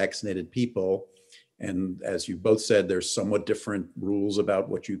and unvaccinated people, and as you both said, there's somewhat different rules about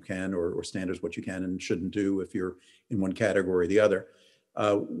what you can or standards what you can and shouldn't do if you're in one category or the other.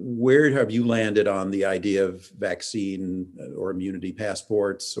 Where have you landed on the idea of vaccine or immunity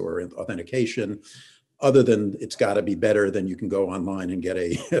passports or authentication? Other than it's got to be better than you can go online and get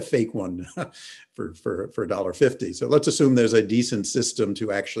a fake one for $1.50. So let's assume there's a decent system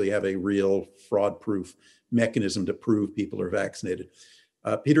to actually have a real fraud-proof mechanism to prove people are vaccinated.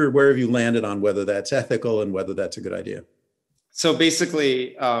 Peter, where have you landed on whether that's ethical and whether that's a good idea? So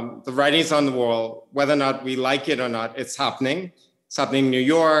basically, the writing's on the wall. Whether or not we like it or not, it's happening. It's happening in New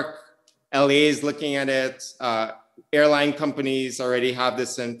York. LA is looking at it. Airline companies already have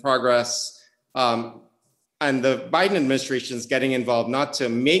this in progress. And the Biden administration is getting involved, not to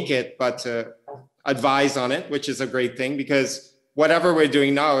make it, but to advise on it, which is a great thing, because whatever we're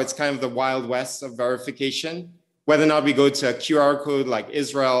doing now, it's kind of the Wild West of verification. Whether or not we go to a QR code like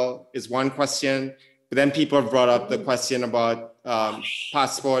Israel is one question, but then people have brought up the question about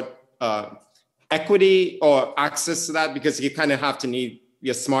passport equity or access to that, because you kind of have to need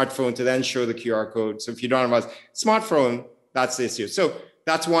your smartphone to then show the QR code. So if you don't have a smartphone, that's the issue. So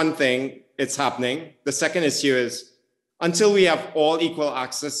that's one thing. It's happening. The second issue is until we have all equal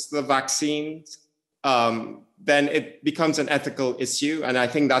access to the vaccines, then it becomes an ethical issue. And I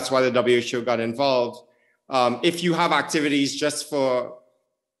think that's why the WHO got involved. If you have activities just for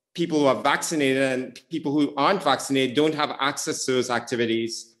people who are vaccinated and people who aren't vaccinated don't have access to those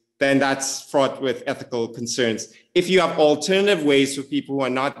activities, then that's fraught with ethical concerns. If you have alternative ways for people who are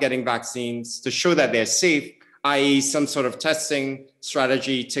not getting vaccines to show that they're safe, i.e. some sort of testing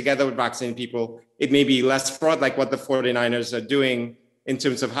strategy together with vaccinated people, it may be less fraud, like what the 49ers are doing in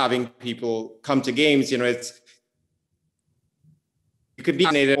terms of having people come to games. You know, you could be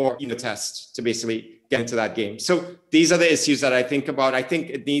vaccinated or test to basically get into that game. So these are the issues that I think about. I think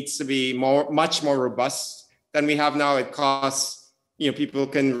it needs to be much more robust than we have now. It costs, people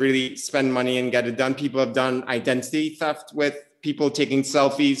can really spend money and get it done. People have done identity theft with people taking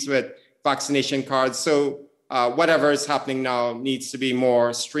selfies with vaccination cards. So whatever is happening now needs to be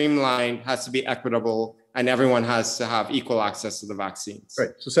more streamlined, has to be equitable, and everyone has to have equal access to the vaccines. Right.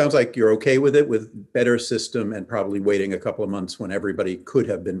 So it sounds like you're okay with it, with better system and probably waiting a couple of months when everybody could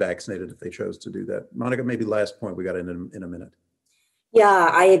have been vaccinated if they chose to do that. Monica, maybe last point, we got in a minute. Yeah,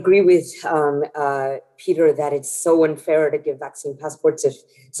 I agree with Peter that it's so unfair to give vaccine passports if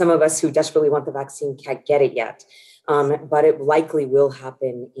some of us who desperately want the vaccine can't get it yet. But it likely will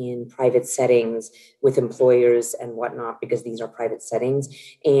happen in private settings with employers and whatnot, because these are private settings.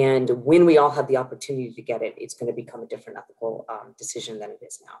 And when we all have the opportunity to get it, it's going to become a different ethical decision than it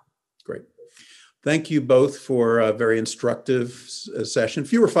is now. Great. Thank you both for a very instructive session.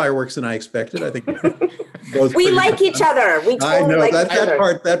 Fewer fireworks than I expected. I think both we like each other. We totally I know like that, each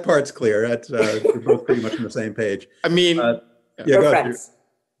other. that part's clear. We're both pretty much on the same page. I mean, we're friends.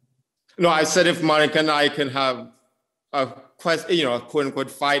 No, I said if Monica and I can have a quote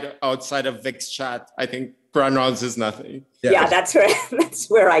unquote fight outside of Vic's chat, I think pronouns is nothing. Yeah, that's right. That's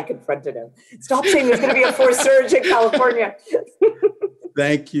where I confronted him. Stop saying there's going to be a fourth surge in California.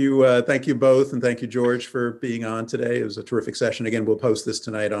 Thank you both, and thank you, George, for being on today. It was a terrific session. Again, we'll post this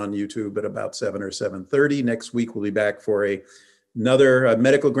tonight on YouTube at about 7 or 7:30. Next week, we'll be back for another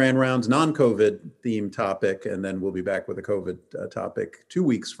medical grand rounds, non-COVID themed topic, and then we'll be back with a COVID topic 2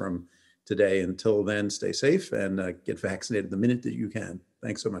 weeks from today. Until then, stay safe and get vaccinated the minute that you can.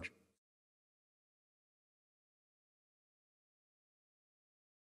 Thanks so much.